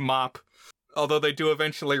with his mop. Although they do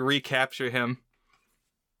eventually recapture him.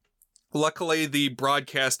 Luckily, the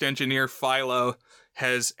broadcast engineer Philo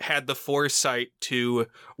has had the foresight to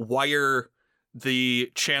wire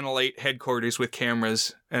the Channel 8 headquarters with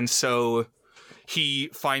cameras, and so he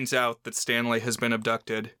finds out that Stanley has been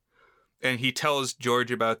abducted, and he tells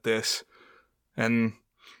George about this. And,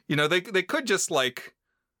 you know, they could just, like,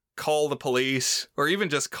 call the police, or even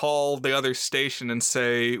just call the other station and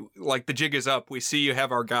say, like, the jig is up, we see you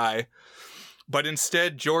have our guy. But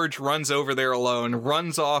instead, George runs over there alone,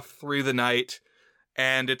 runs off through the night,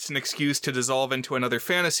 and it's an excuse to dissolve into another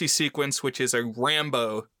fantasy sequence, which is a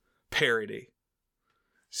Rambo parody.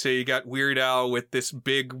 So you got Weird Al with this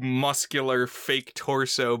big, muscular, fake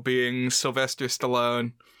torso being Sylvester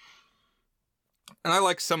Stallone. And I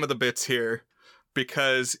like some of the bits here,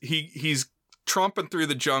 because he's tromping through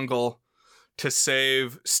the jungle to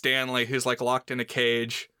save Stanley, who's like locked in a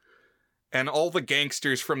cage. And all the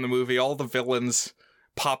gangsters from the movie, all the villains,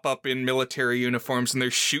 pop up in military uniforms and they're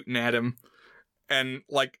shooting at him. And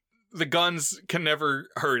like the guns can never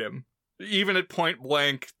hurt him. Even at point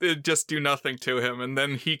blank, they just do nothing to him. And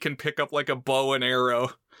then he can pick up like a bow and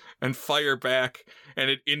arrow and fire back, and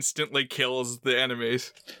it instantly kills the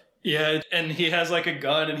enemies. Yeah, and he has like a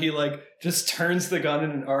gun, and he like just turns the gun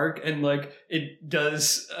in an arc, and like it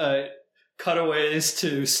does cutaways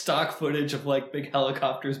to stock footage of like big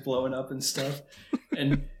helicopters blowing up and stuff.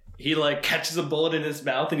 And he like catches a bullet in his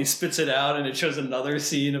mouth and he spits it out, and it shows another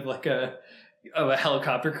scene of like a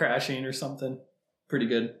helicopter crashing or something. Pretty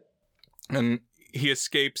good. And he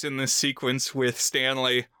escapes in this sequence with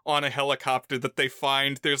Stanley on a helicopter that they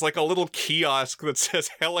find. There's like a little kiosk that says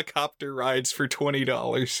helicopter rides for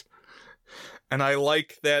 $20. And I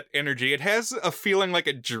like that energy. It has a feeling like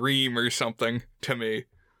a dream or something to me.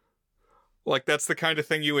 Like, that's the kind of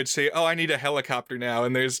thing you would say, oh, I need a helicopter now.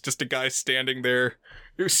 And there's just a guy standing there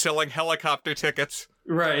who's selling helicopter tickets.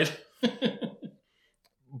 Right.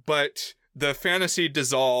 But the fantasy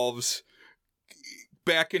dissolves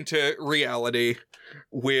back into reality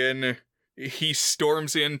when he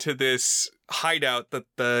storms into this hideout that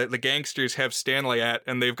the gangsters have Stanley at,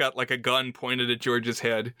 and they've got like a gun pointed at George's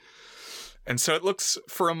head. And so it looks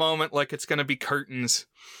for a moment like it's going to be curtains,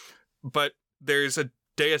 but there's a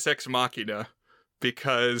Deus Ex Machina,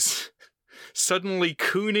 because suddenly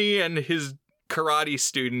Cooney and his karate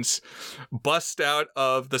students bust out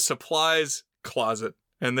of the supplies closet,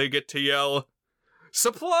 and they get to yell,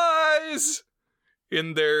 "Supplies!"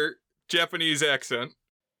 in their Japanese accent.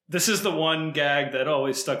 This is the one gag that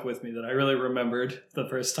always stuck with me that I really remembered the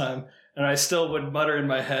first time, and I still would mutter in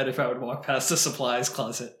my head if I would walk past the supplies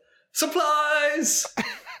closet. Supplies!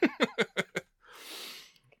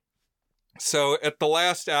 So at the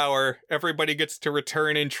last hour, everybody gets to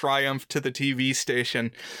return in triumph to the TV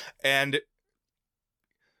station. And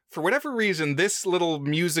for whatever reason, this little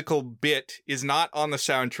musical bit is not on the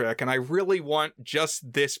soundtrack. And I really want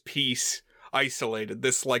just this piece isolated,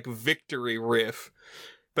 this like victory riff,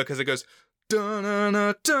 because it goes dun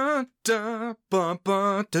dun dun dun dun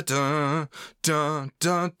dun dun dun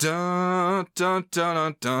dun dun dun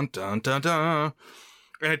dun dun dun dun,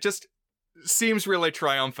 and it just seems really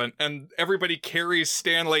triumphant. And everybody carries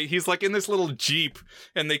Stanley. He's like in this little Jeep,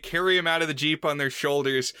 and they carry him out of the Jeep on their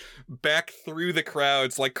shoulders back through the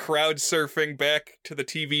crowds, like crowd surfing back to the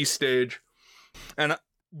TV stage. And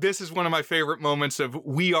this is one of my favorite moments of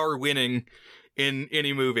we are winning in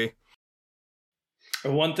any movie.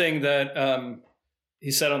 One thing that he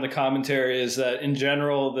said on the commentary is that in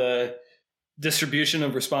general, the distribution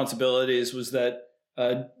of responsibilities was that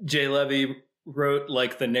Jay Levy wrote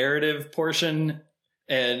like the narrative portion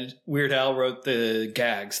and Weird Al wrote the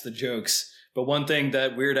gags, the jokes. But one thing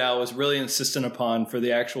that Weird Al was really insistent upon for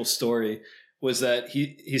the actual story was that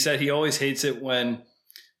he said he always hates it when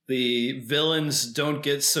the villains don't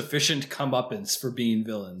get sufficient comeuppance for being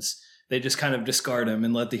villains. They just kind of discard him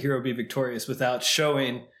and let the hero be victorious without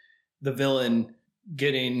showing the villain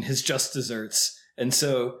getting his just desserts. And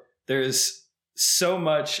so there's so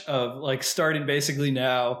much of like starting basically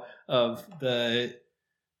now of the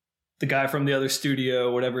guy from the other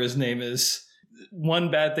studio, whatever his name is,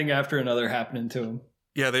 one bad thing after another happening to him.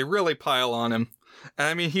 Yeah, they really pile on him.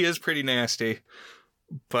 I mean, he is pretty nasty,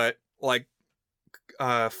 but like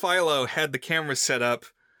Philo had the camera set up,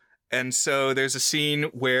 and so there's a scene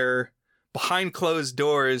where behind closed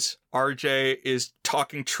doors, RJ is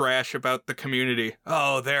talking trash about the community.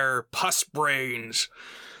 Oh, they're pus brains.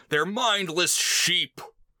 They're mindless sheep.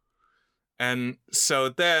 And so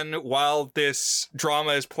then, while this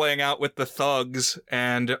drama is playing out with the thugs,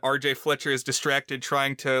 and RJ Fletcher is distracted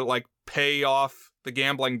trying to, like, pay off the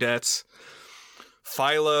gambling debts,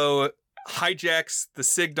 Philo hijacks the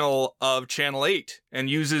signal of Channel 8 and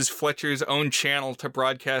uses Fletcher's own channel to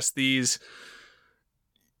broadcast these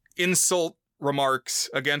insult remarks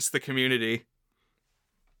against the community.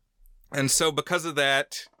 And so because of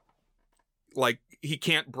that, like, he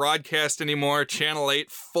can't broadcast anymore. Channel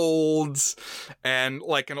 8 folds, and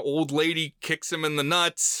like an old lady kicks him in the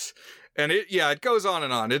nuts. And it goes on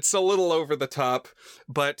and on. It's a little over the top,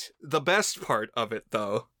 but the best part of it,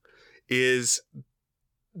 though, is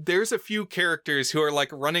there's a few characters who are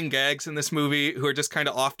like running gags in this movie who are just kind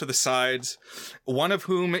of off to the sides. One of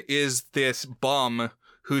whom is this bum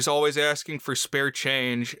who's always asking for spare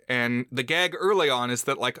change. And the gag early on is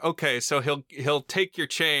that, like, okay, so he'll take your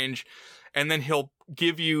change and then he'll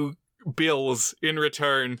give you bills in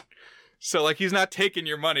return. So, like, he's not taking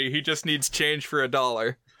your money. He just needs change for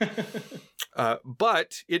 $1.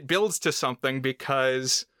 But it builds to something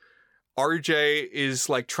because RJ is,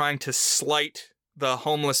 like, trying to slight the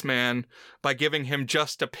homeless man by giving him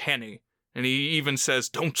just a penny. And he even says,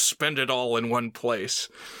 don't spend it all in one place.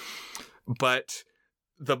 But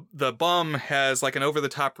the bum has, like, an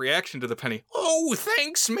over-the-top reaction to the penny. Oh,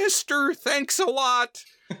 thanks, mister. Thanks a lot.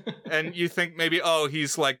 And you think maybe, oh,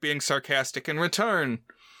 he's, like, being sarcastic in return.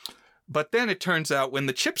 But then it turns out when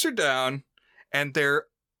the chips are down and they're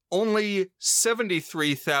only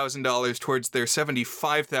 $73,000 towards their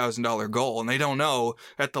 $75,000 goal, and they don't know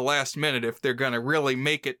at the last minute if they're going to really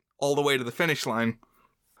make it all the way to the finish line,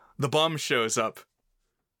 the bum shows up.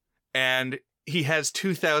 And he has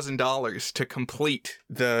 $2,000 to complete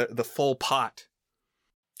the full pot.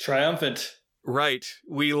 Triumphant. Right.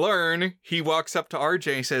 We learn he walks up to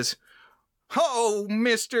RJ and says, oh,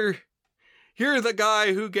 mister, you're the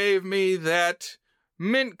guy who gave me that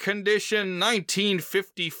mint condition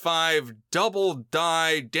 1955 double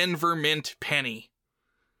die Denver Mint penny.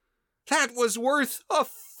 That was worth a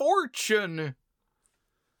fortune.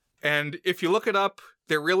 And if you look it up,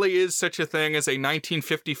 there really is such a thing as a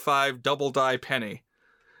 1955 double die penny.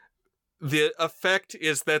 The effect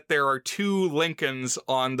is that there are two Lincolns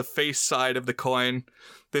on the face side of the coin.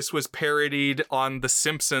 This was parodied on The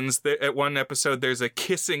Simpsons. At one episode, there's a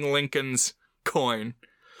Kissing Lincoln's coin.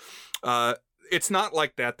 It's not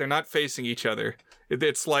like that. They're not facing each other.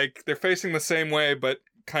 It's like they're facing the same way, but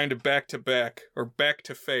kind of back to back, or back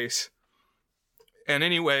to face. And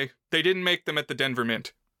anyway, they didn't make them at the Denver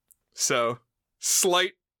Mint. So,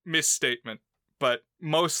 slight misstatement, but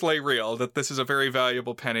mostly real, that this is a very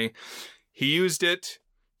valuable penny. He used it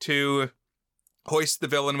to hoist the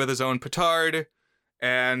villain with his own petard,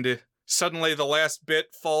 and suddenly the last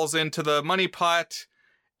bit falls into the money pot.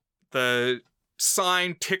 The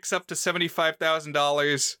sign ticks up to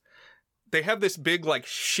 $75,000. They have this big, like,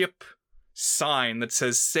 ship sign that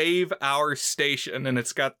says "Save Our Station," and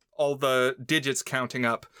it's got all the digits counting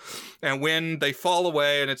up. And when they fall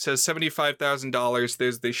away and it says $75,000,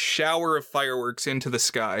 there's this shower of fireworks into the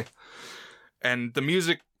sky. And the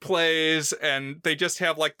music plays, and they just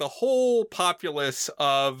have, like, the whole populace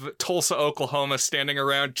of Tulsa, Oklahoma standing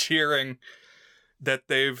around cheering that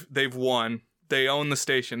they've won. They own the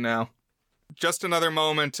station now. Just another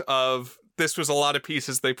moment of, this was a lot of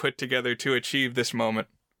pieces they put together to achieve this moment.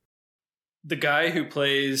 The guy who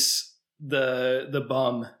plays the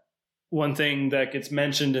bum, one thing that gets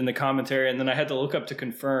mentioned in the commentary, and then I had to look up to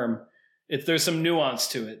confirm, there's some nuance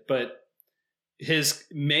to it, but his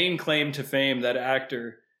main claim to fame, that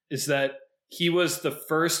actor, is that he was the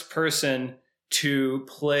first person to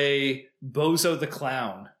play Bozo the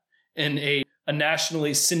Clown in a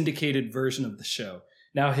nationally syndicated version of the show.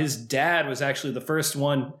 Now, his dad was actually the first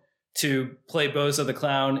one to play Bozo the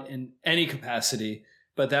Clown in any capacity,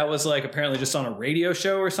 but that was, like, apparently just on a radio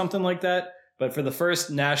show or something like that. But for the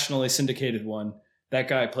first nationally syndicated one, that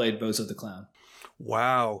guy played Bozo the Clown.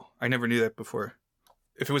 Wow. I never knew that before.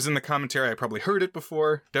 If it was in the commentary, I probably heard it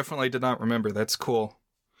before. Definitely did not remember. That's cool.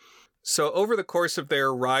 So over the course of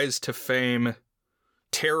their rise to fame,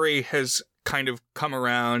 Terry has kind of come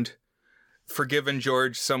around, forgiven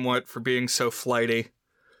George somewhat for being so flighty.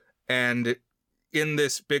 And in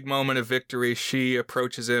this big moment of victory, she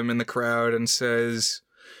approaches him in the crowd and says,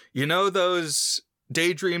 you know those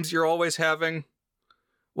daydreams you're always having?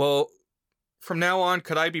 Well, from now on,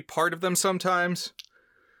 could I be part of them sometimes?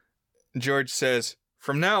 George says,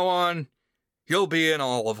 from now on, you'll be in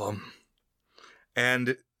all of them.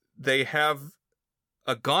 And they have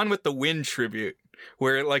a Gone with the Wind tribute,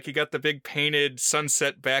 where like you got the big painted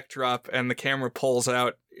sunset backdrop and the camera pulls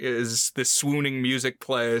out as this swooning music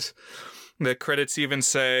plays. The credits even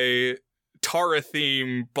say Tara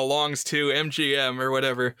theme belongs to MGM or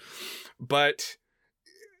whatever. But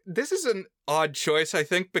this is an odd choice, I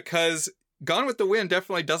think, because Gone with the Wind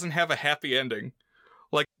definitely doesn't have a happy ending.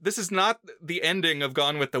 Like, this is not the ending of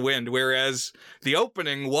Gone with the Wind, whereas the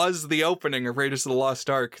opening was the opening of Raiders of the Lost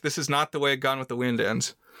Ark. This is not the way Gone with the Wind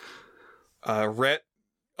ends. Rhett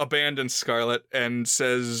abandons Scarlett and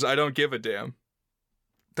says, I don't give a damn.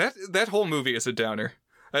 That whole movie is a downer.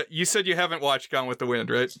 You said you haven't watched Gone with the Wind,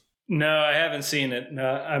 right? No, I haven't seen it. No,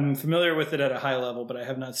 I'm familiar with it at a high level, but I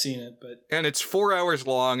have not seen it. And it's 4 hours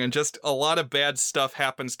long, and just a lot of bad stuff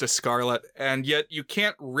happens to Scarlett, and yet you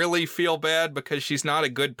can't really feel bad because she's not a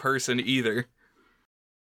good person either.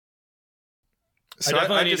 So I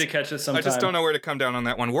definitely need to catch it sometime. I just don't know where to come down on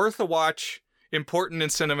that one. Worth a watch, important in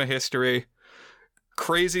cinema history.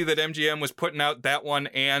 Crazy that MGM was putting out that one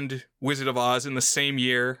and Wizard of Oz in the same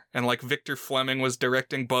year, and like Victor Fleming was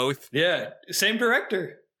directing both. Yeah, same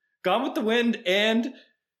director. Gone with the Wind and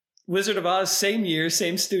Wizard of Oz, same year,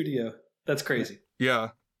 same studio. That's crazy. Yeah.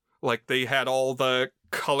 Like they had all the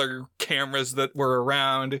color cameras that were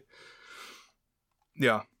around.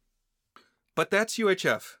 Yeah. But that's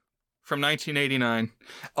UHF from 1989.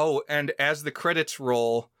 Oh, and as the credits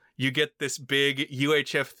roll, you get this big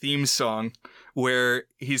UHF theme song where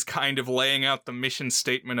he's kind of laying out the mission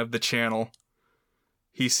statement of the channel.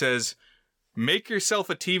 He says, make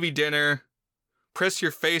yourself a TV dinner. Press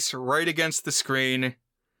your face right against the screen.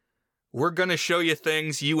 We're gonna show you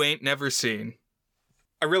things you ain't never seen.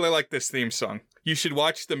 I really like this theme song. You should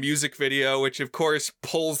watch the music video, which of course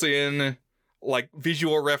pulls in like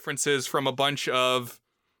visual references from a bunch of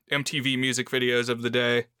MTV music videos of the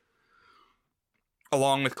day,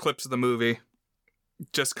 along with clips of the movie.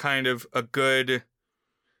 Just kind of a good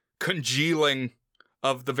congealing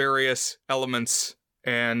of the various elements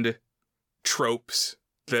and tropes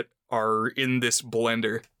that are in this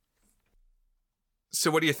blender. So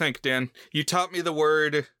what do you think, Dan? You taught me the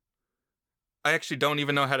word... I actually don't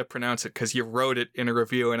even know how to pronounce it because you wrote it in a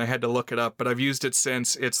review and I had to look it up, but I've used it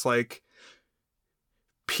since. It's like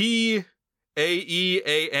P-A-E-A-N.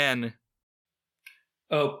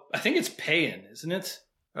 Oh, I think it's Paean, isn't it?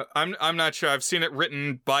 I'm not sure. I've seen it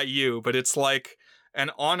written by you, but it's like an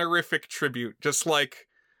honorific tribute, just like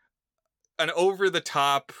an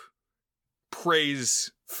over-the-top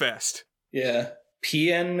praise fest. Yeah.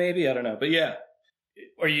 PN maybe? I don't know. But yeah.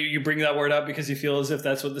 Or you bring that word up because you feel as if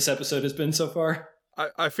that's what this episode has been so far?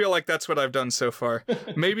 I feel like that's what I've done so far.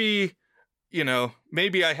 Maybe,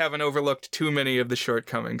 maybe I haven't overlooked too many of the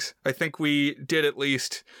shortcomings. I think we did at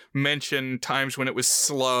least mention times when it was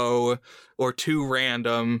slow or too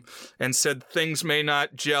random and said things may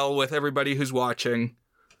not gel with everybody who's watching.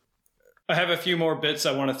 I have a few more bits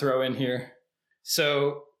I want to throw in here.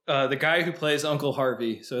 So... the guy who plays Uncle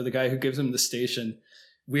Harvey, so the guy who gives him the station,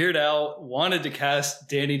 Weird Al wanted to cast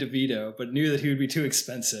Danny DeVito, but knew that he would be too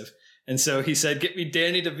expensive. And so he said, get me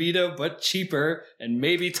Danny DeVito, but cheaper and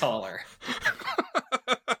maybe taller.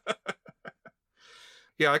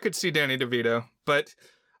 Yeah, I could see Danny DeVito, but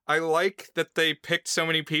I like that they picked so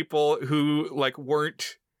many people who like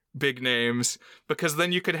weren't big names, because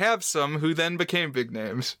then you could have some who then became big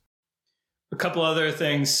names. A couple other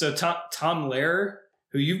things. So Tom Lehrer,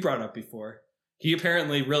 who you've brought up before, he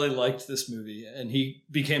apparently really liked this movie, and he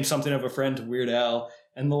became something of a friend to Weird Al.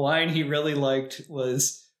 And the line he really liked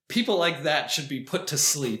was, people like that should be put to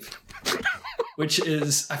sleep. Which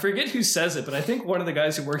is, I forget who says it, but I think one of the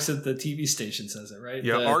guys who works at the TV station says it, right?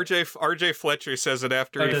 Yeah, RJ Fletcher says it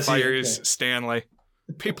after he fires Stanley.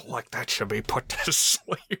 People like that should be put to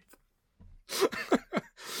sleep.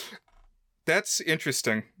 That's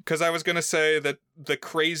interesting, because I was going to say that the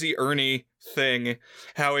Crazy Ernie thing,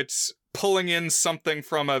 how it's pulling in something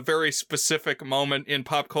from a very specific moment in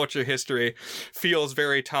pop culture history, feels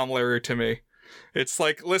very Tom Lehrer to me. It's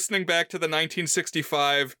like listening back to the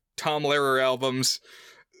 1965 Tom Lehrer albums.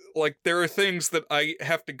 Like, there are things that I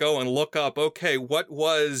have to go and look up. Okay, what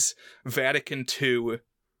was Vatican II?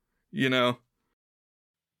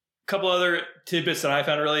 Couple other tidbits that I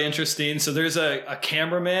found really interesting. So there's a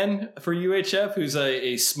cameraman for UHF who's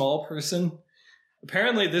a small person.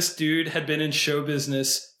 Apparently this dude had been in show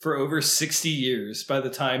business for over 60 years by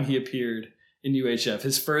the time he appeared in UHF.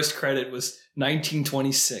 His first credit was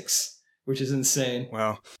 1926, which is insane.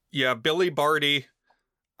 Wow. Yeah, Billy Barty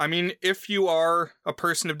I mean, if you are a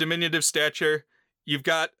person of diminutive stature, you've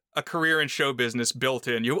got a career in show business built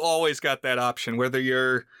in. You always got that option, whether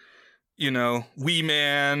you're, Wee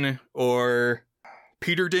Man or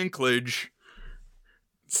Peter Dinklage.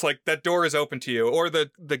 It's like that door is open to you. Or the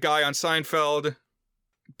guy on Seinfeld.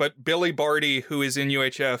 But Billy Barty, who is in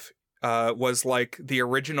UHF, was like the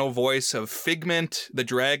original voice of Figment, the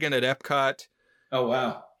dragon at Epcot. Oh,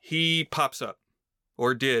 wow. He pops up.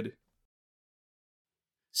 Or did.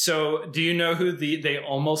 So, do you know who they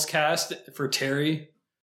almost cast for Terry?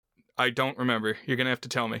 I don't remember. You're going to have to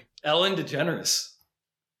tell me. Ellen DeGeneres.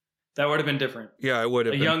 That would have been different. Yeah, it would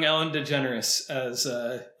have been. A young Ellen DeGeneres as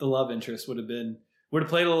the love interest would have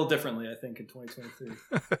played a little differently, I think, in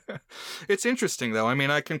 2023. It's interesting, though. I mean,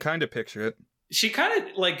 I can kind of picture it. She kind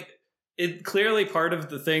of, it clearly part of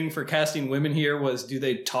the thing for casting women here was, do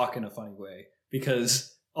they talk in a funny way?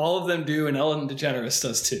 Because all of them do, and Ellen DeGeneres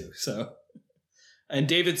does too, so... And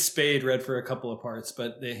David Spade read for a couple of parts,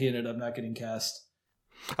 but he ended up not getting cast.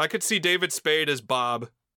 I could see David Spade as Bob.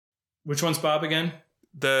 Which one's Bob again?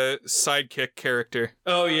 The sidekick character.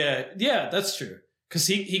 Oh, yeah. Yeah, that's true. Because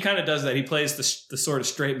he kind of does that. He plays the sort of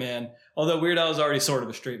straight man. Although Weird Al is already sort of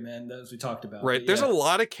a straight man, as we talked about. Right. There's a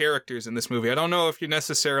lot of characters in this movie. I don't know if you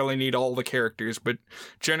necessarily need all the characters, but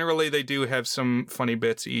generally they do have some funny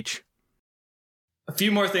bits each. A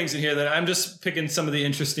few more things in here that I'm just picking some of the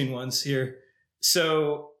interesting ones here.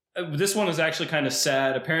 So this one is actually kind of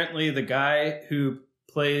sad. Apparently, the guy who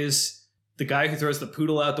plays the guy who throws the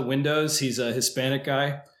poodle out the windows, he's a Hispanic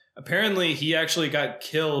guy. Apparently, he actually got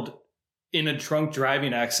killed in a drunk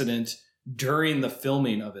driving accident during the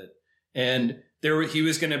filming of it. And he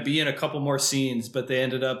was going to be in a couple more scenes, but they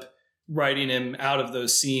ended up writing him out of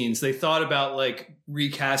those scenes. They thought about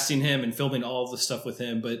recasting him and filming all of the stuff with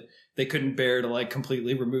him, but they couldn't bear to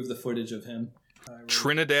completely remove the footage of him.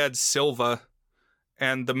 Trinidad Silva.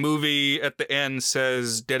 And the movie at the end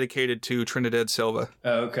says dedicated to Trinidad Silva.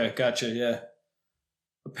 Oh, okay. Gotcha. Yeah.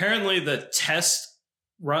 Apparently the test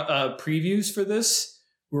previews for this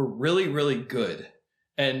were really, really good.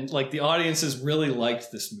 And the audiences really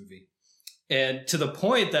liked this movie. And to the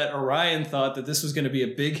point that Orion thought that this was going to be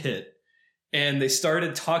a big hit. And they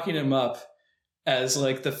started talking him up as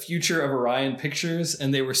the future of Orion Pictures.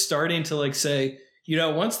 And they were starting to say,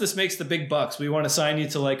 once this makes the big bucks, we want to sign you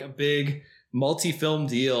to a big multi-film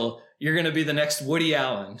deal. You're going to be the next Woody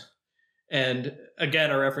Allen. And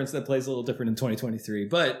again, a reference that plays a little different in 2023.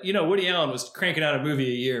 But, Woody Allen was cranking out a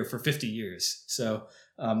movie a year for 50 years. So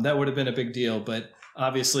that would have been a big deal. But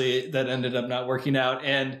obviously that ended up not working out.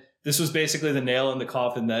 And this was basically the nail in the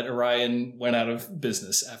coffin that Orion went out of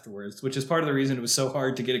business afterwards, which is part of the reason it was so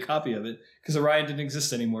hard to get a copy of it, because Orion didn't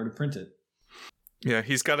exist anymore to print it. Yeah,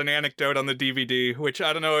 he's got an anecdote on the DVD, which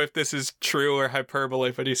I don't know if this is true or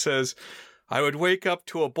hyperbole, but he says, I would wake up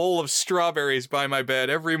to a bowl of strawberries by my bed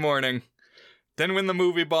every morning. Then when the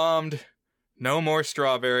movie bombed, no more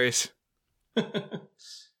strawberries. I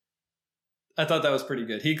thought that was pretty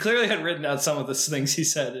good. He clearly had written out some of the things he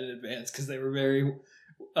said in advance because they were very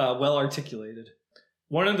well articulated.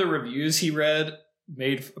 One of the reviews he read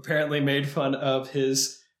apparently made fun of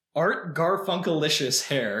his Art Garfunkelicious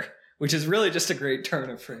hair, which is really just a great turn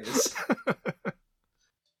of phrase.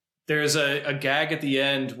 There's a gag at the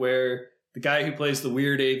end where the guy who plays the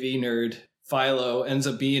weird AV nerd, Philo, ends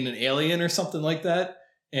up being an alien or something like that.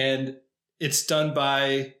 And it's done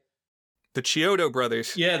by... the Chiodo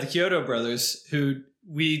brothers. Yeah, the Chiodo brothers, who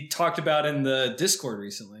we talked about in the Discord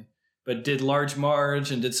recently, but did Large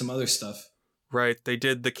Marge and did some other stuff. Right. They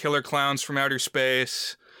did the Killer Clowns from Outer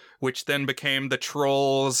Space, which then became the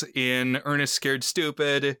Trolls in Ernest Scared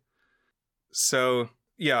Stupid. So,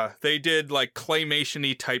 yeah, they did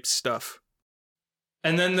claymation-y type stuff.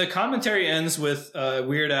 And then the commentary ends with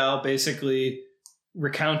Weird Al basically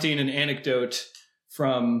recounting an anecdote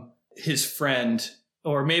from his friend,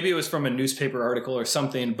 or maybe it was from a newspaper article or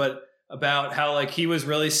something, but about how he was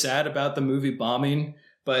really sad about the movie bombing.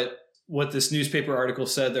 But what this newspaper article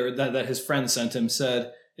said that his friend sent him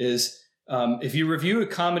said is, if you review a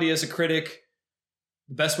comedy as a critic,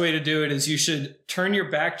 the best way to do it is you should turn your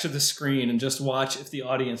back to the screen and just watch if the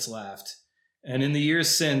audience laughed. And in the years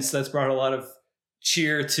since, that's brought a lot of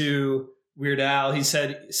cheer to Weird Al. He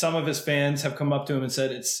said some of his fans have come up to him and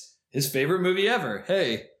said it's his favorite movie ever.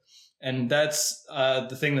 Hey. And that's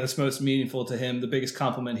the thing that's most meaningful to him, the biggest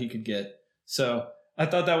compliment he could get. So I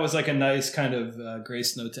thought that was a nice kind of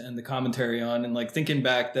grace note to end the commentary on. And thinking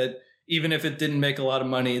back that even if it didn't make a lot of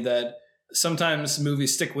money, that sometimes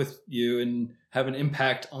movies stick with you and have an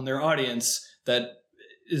impact on their audience that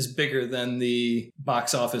is bigger than the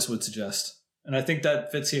box office would suggest. And I think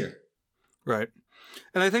that fits here. Right.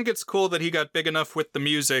 And I think it's cool that he got big enough with the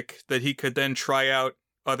music that he could then try out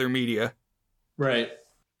other media. Right.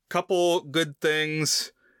 Couple good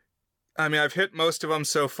things. I mean, I've hit most of them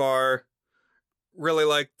so far. Really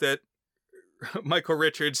like that Michael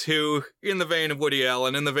Richards, who, in the vein of Woody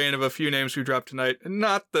Allen, in the vein of a few names we dropped tonight,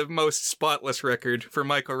 not the most spotless record for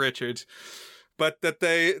Michael Richards, but that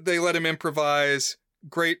they let him improvise.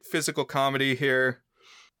 Great physical comedy here.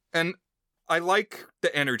 And I like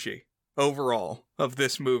the energy overall of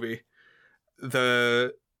this movie.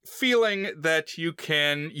 The feeling that you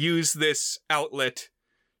can use this outlet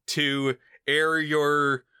to air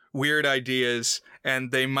your weird ideas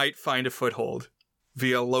and they might find a foothold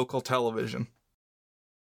via local television.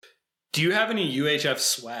 Do you have any UHF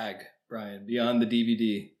swag, Brian, beyond the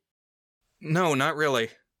DVD? No, not really.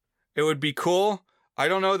 It would be cool. I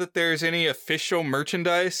don't know that there's any official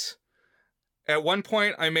merchandise. At one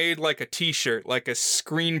point, I made like a t-shirt, like a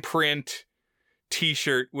screen print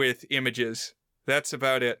t-shirt with images. That's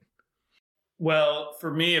about it. Well,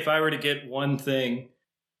 for me, if I were to get one thing,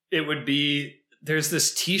 it would be, there's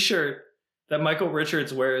this t-shirt that Michael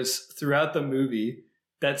Richards wears throughout the movie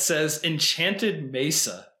that says Enchanted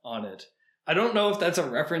Mesa on it. I don't know if that's a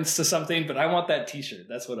reference to something, but I want that t-shirt.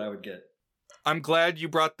 That's what I would get. I'm glad you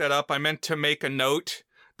brought that up. I meant to make a note.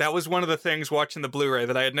 That was one of the things watching the Blu-ray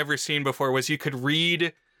that I had never seen before, was you could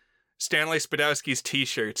read Stanley Spadowski's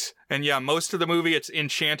t-shirts. And yeah, most of the movie it's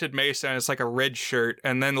Enchanted Mesa and it's like a red shirt.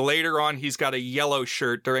 And then later on he's got a yellow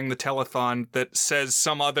shirt during the telethon that says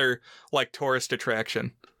some other like tourist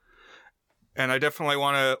attraction. And I definitely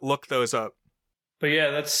want to look those up. But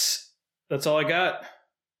yeah, that's all I got.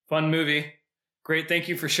 Fun movie. Great. Thank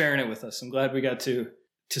you for sharing it with us. I'm glad we got to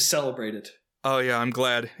celebrate it. Oh yeah, I'm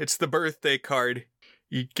glad. It's the birthday card.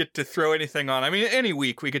 You get to throw anything on. I mean, any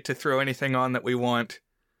week we get to throw anything on that we want.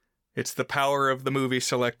 It's the power of the movie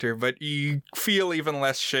selector, but you feel even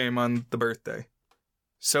less shame on the birthday.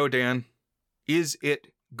 So, Dan, is it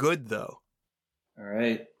good, though? All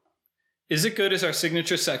right. Is it good is our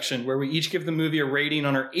signature section where we each give the movie a rating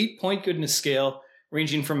on our 8-point goodness scale,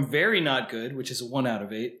 ranging from very not good, which is a 1 out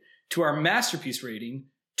of 8, to our masterpiece rating,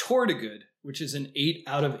 toward a good, which is an 8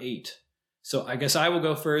 out of 8. So I guess I will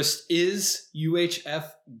go first. Is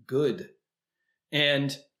UHF good?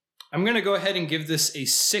 And I'm going to go ahead and give this a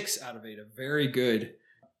 6 out of 8, a very good.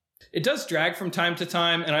 It does drag from time to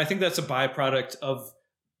time, and I think that's a byproduct of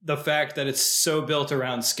the fact that it's so built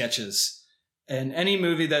around sketches. And any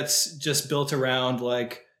movie that's just built around,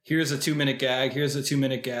 like, here's a 2-minute gag, here's a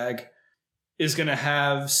 2-minute gag, is going to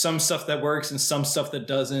have some stuff that works and some stuff that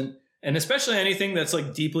doesn't. And especially anything that's,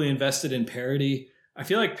 like, deeply invested in parody. I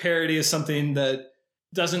feel like parody is something that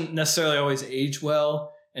doesn't necessarily always age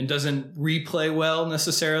well and doesn't replay well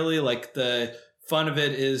necessarily. Like the fun of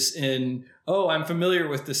it is in, oh, I'm familiar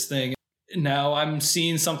with this thing. Now I'm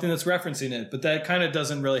seeing something that's referencing it, but that kind of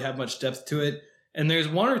doesn't really have much depth to it. And there's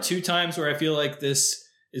 1 or 2 times where I feel like this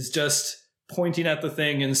is just pointing at the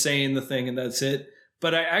thing and saying the thing and that's it.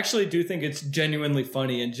 But I actually do think it's genuinely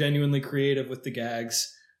funny and genuinely creative with the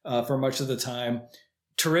gags for much of the time.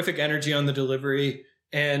 Terrific energy on the delivery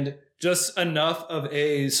and just enough of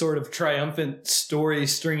a sort of triumphant story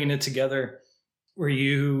stringing it together where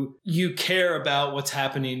you care about what's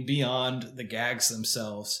happening beyond the gags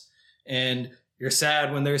themselves. And you're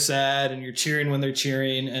sad when they're sad and you're cheering when they're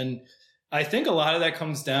cheering. And I think a lot of that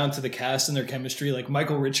comes down to the cast and their chemistry, like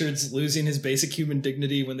Michael Richards losing his basic human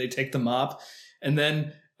dignity when they take the mop. And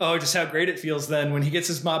then, oh, just how great it feels then when he gets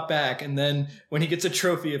his mop back. And then when he gets a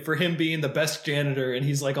trophy for him being the best janitor and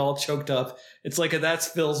he's like all choked up. It's like a that's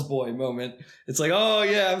Phil's boy moment. It's like, oh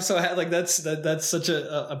yeah, I'm so happy. Like that's such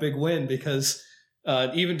a big win because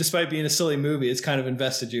even despite being a silly movie, it's kind of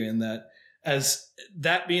invested you in that, as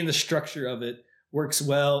that being the structure of it works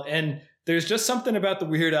well. And there's just something about the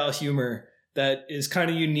Weird Al humor that is kind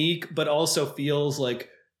of unique, but also feels like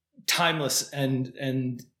timeless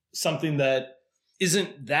and something that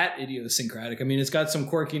isn't that idiosyncratic. I mean, it's got some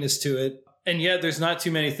quirkiness to it. And yet there's not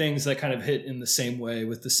too many things that kind of hit in the same way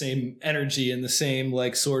with the same energy and the same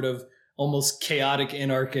like sort of almost chaotic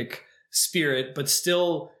anarchic spirit, but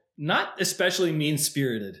still not especially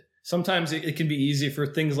mean-spirited. Sometimes it can be easy for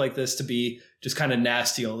things like this to be just kind of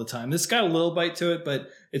nasty all the time. This got a little bite to it, but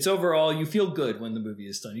it's overall, you feel good when the movie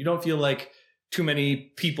is done. You don't feel like too many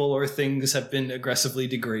people or things have been aggressively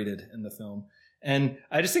degraded in the film. And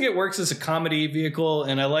I just think it works as a comedy vehicle.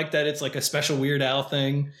 And I like that it's like a special Weird Al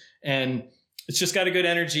thing. And it's just got a good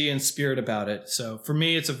energy and spirit about it. So for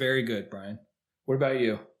me, it's a very good, Brian. What about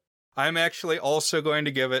you? I'm actually also going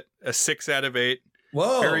to give it a 6 out of 8.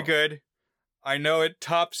 Whoa. Very good. I know it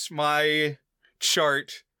tops my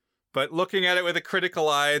chart, But looking at it with a critical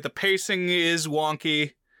eye, the pacing is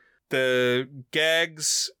wonky. The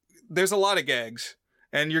gags, there's a lot of gags,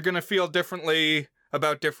 and you're going to feel differently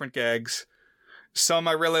about different gags. Some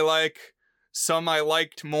I really like, some I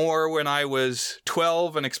liked more when I was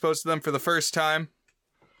 12 and exposed to them for the first time.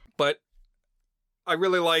 But I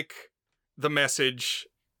really like the message,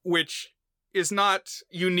 which is not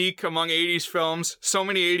unique among 80s films. So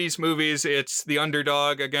many 80s movies, it's the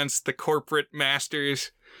underdog against the corporate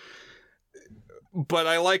masters. But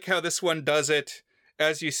I like how this one does it.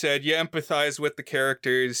 As you said, you empathize with the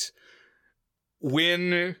characters.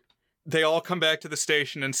 When they all come back to the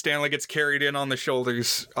station and Stanley gets carried in on the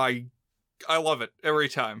shoulders, I love it every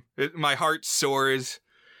time. My heart soars.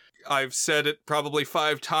 I've said it probably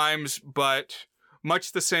 5 times, but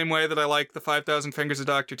much the same way that I like the 5,000 Fingers of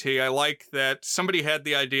Dr. T, I like that somebody had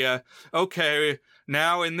the idea, okay,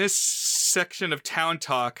 now in this section of Town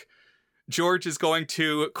Talk, George is going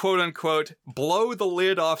to, quote-unquote, blow the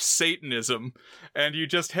lid off Satanism, and you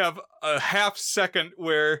just have a half second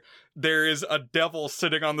where there is a devil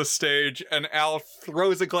sitting on the stage, and Al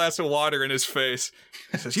throws a glass of water in his face.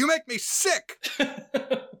 He says, "You make me sick!"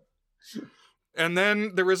 And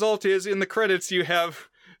then the result is, in the credits, you have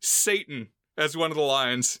Satan as one of the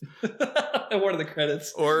lines. One of the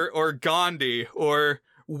credits. Or Gandhi, or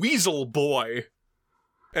Weasel Boy.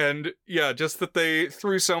 And yeah, just that they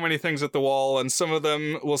threw so many things at the wall, and some of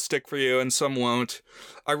them will stick for you and some won't.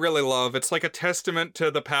 I really love. It's like a testament to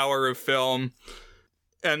the power of film.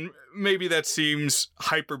 And maybe that seems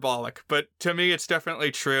hyperbolic, but to me it's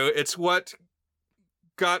definitely true. It's what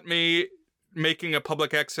got me making a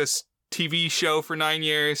public access TV show for 9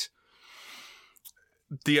 years.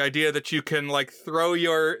 The idea that you can like throw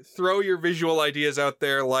your visual ideas out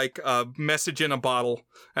there like a message in a bottle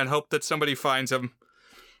and hope that somebody finds them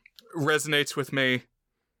resonates with me.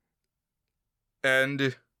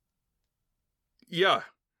 And yeah,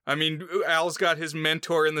 I mean, Al's got his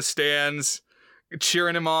mentor in the stands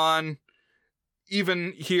cheering him on,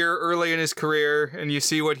 even here early in his career, and you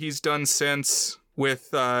see what he's done since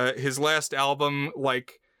with his last album,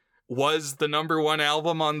 like, was the #1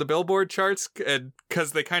 album on the Billboard charts,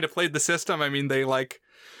 because they kind of played the system. I mean, they like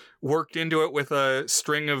worked into it with a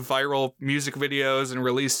string of viral music videos and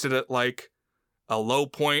released it at like a low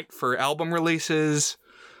point for album releases.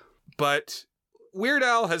 But Weird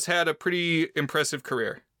Al has had a pretty impressive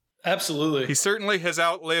career. Absolutely. He certainly has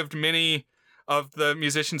outlived many of the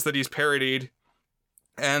musicians that he's parodied.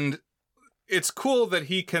 And it's cool that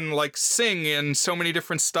he can like sing in so many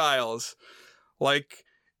different styles. Like,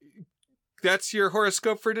 that's your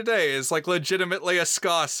horoscope for today, is like legitimately a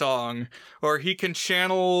ska song. Or he can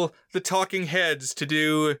channel the Talking Heads to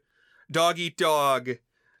do Dog Eat Dog.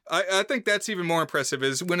 I think that's even more impressive,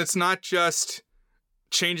 is when it's not just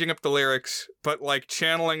changing up the lyrics, but like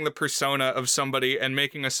channeling the persona of somebody and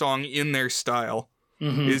making a song in their style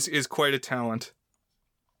is quite a talent.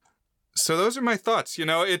 So those are my thoughts. You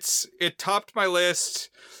know, it topped my list.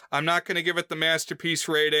 I'm not going to give it the masterpiece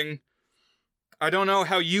rating. I don't know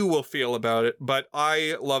how you will feel about it, but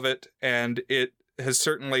I love it, and it has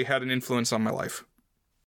certainly had an influence on my life.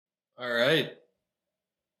 All right.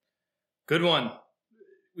 Good one.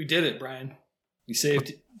 We did it, Brian. We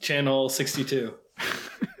saved Channel 62.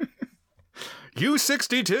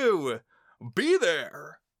 U62, be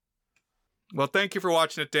there. Well, thank you for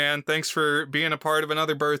watching it, Dan. Thanks for being a part of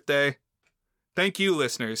another birthday. Thank you,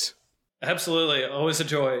 listeners. Absolutely. Always a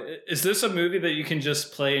joy. Is this a movie that you can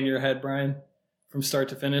just play in your head, Brian, from start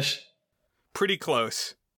to finish? Pretty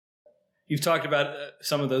close. You've talked about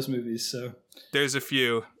some of those movies, so. There's a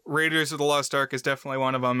few. Raiders of the Lost Ark is definitely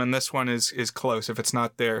one of them, and this one is close if it's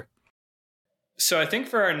not there. So I think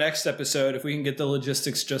for our next episode, if we can get the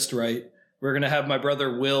logistics just right, we're going to have my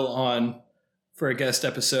brother Will on for a guest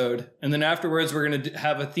episode. And then afterwards, we're going to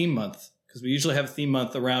have a theme month, because we usually have a theme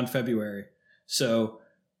month around February. So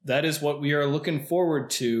that is what we are looking forward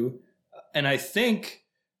to. And I think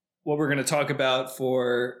what we're going to talk about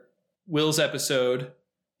for Will's episode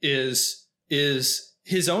is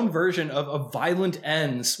his own version of Violent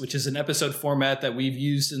Ends, which is an episode format that we've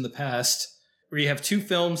used in the past, where you have 2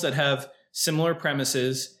 films that have similar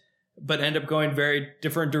premises, but end up going very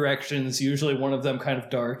different directions, usually one of them kind of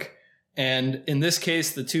dark. And in this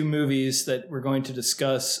case, the 2 movies that we're going to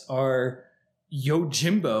discuss are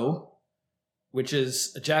Yojimbo, which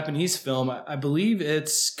is a Japanese film. I believe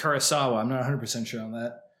it's Kurosawa. I'm not 100% sure on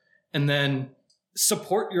that. And then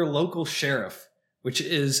Support Your Local Sheriff, which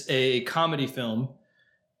is a comedy film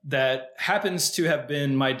that happens to have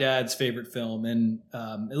been my dad's favorite film. And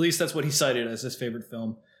at least that's what he cited as his favorite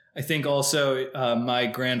film. I think also my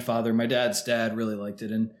grandfather, my dad's dad, really liked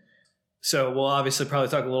it. And So we'll obviously probably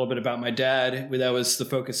talk a little bit about my dad. That was the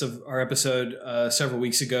focus of our episode several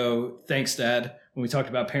weeks ago. Thanks, Dad, when we talked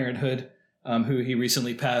about parenthood, who he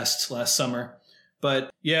recently passed last summer.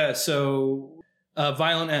 But yeah, so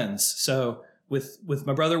violent ends. So with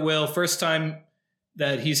my brother Will, first time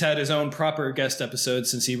that he's had his own proper guest episode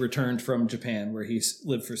since he returned from Japan, where he's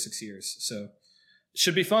lived for 6 years. So it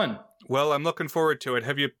should be fun. Well, I'm looking forward to it.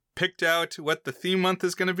 Have you picked out what the theme month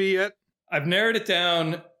is going to be yet? I've narrowed it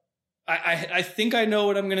down. I think I know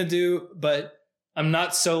what I'm going to do, but I'm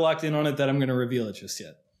not so locked in on it that I'm going to reveal it just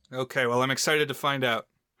yet. Okay, well, I'm excited to find out.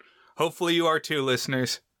 Hopefully you are too,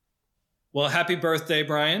 listeners. Well, happy birthday,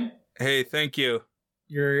 Brian. Hey, thank you.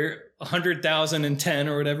 You're 100,010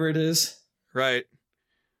 or whatever it is. Right.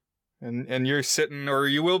 And you're sitting, or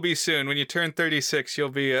you will be soon. When you turn 36, you'll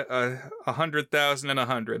be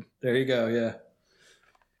 100,100. There you go, yeah.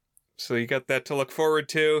 So you got that to look forward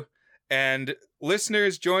to. And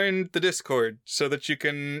listeners, join the Discord so that you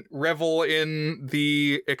can revel in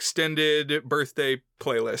the extended birthday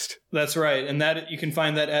playlist. That's right. And that you can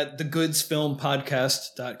find that at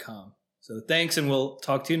thegoodsfilmpodcast.com. So thanks, and we'll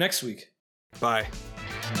talk to you next week. Bye.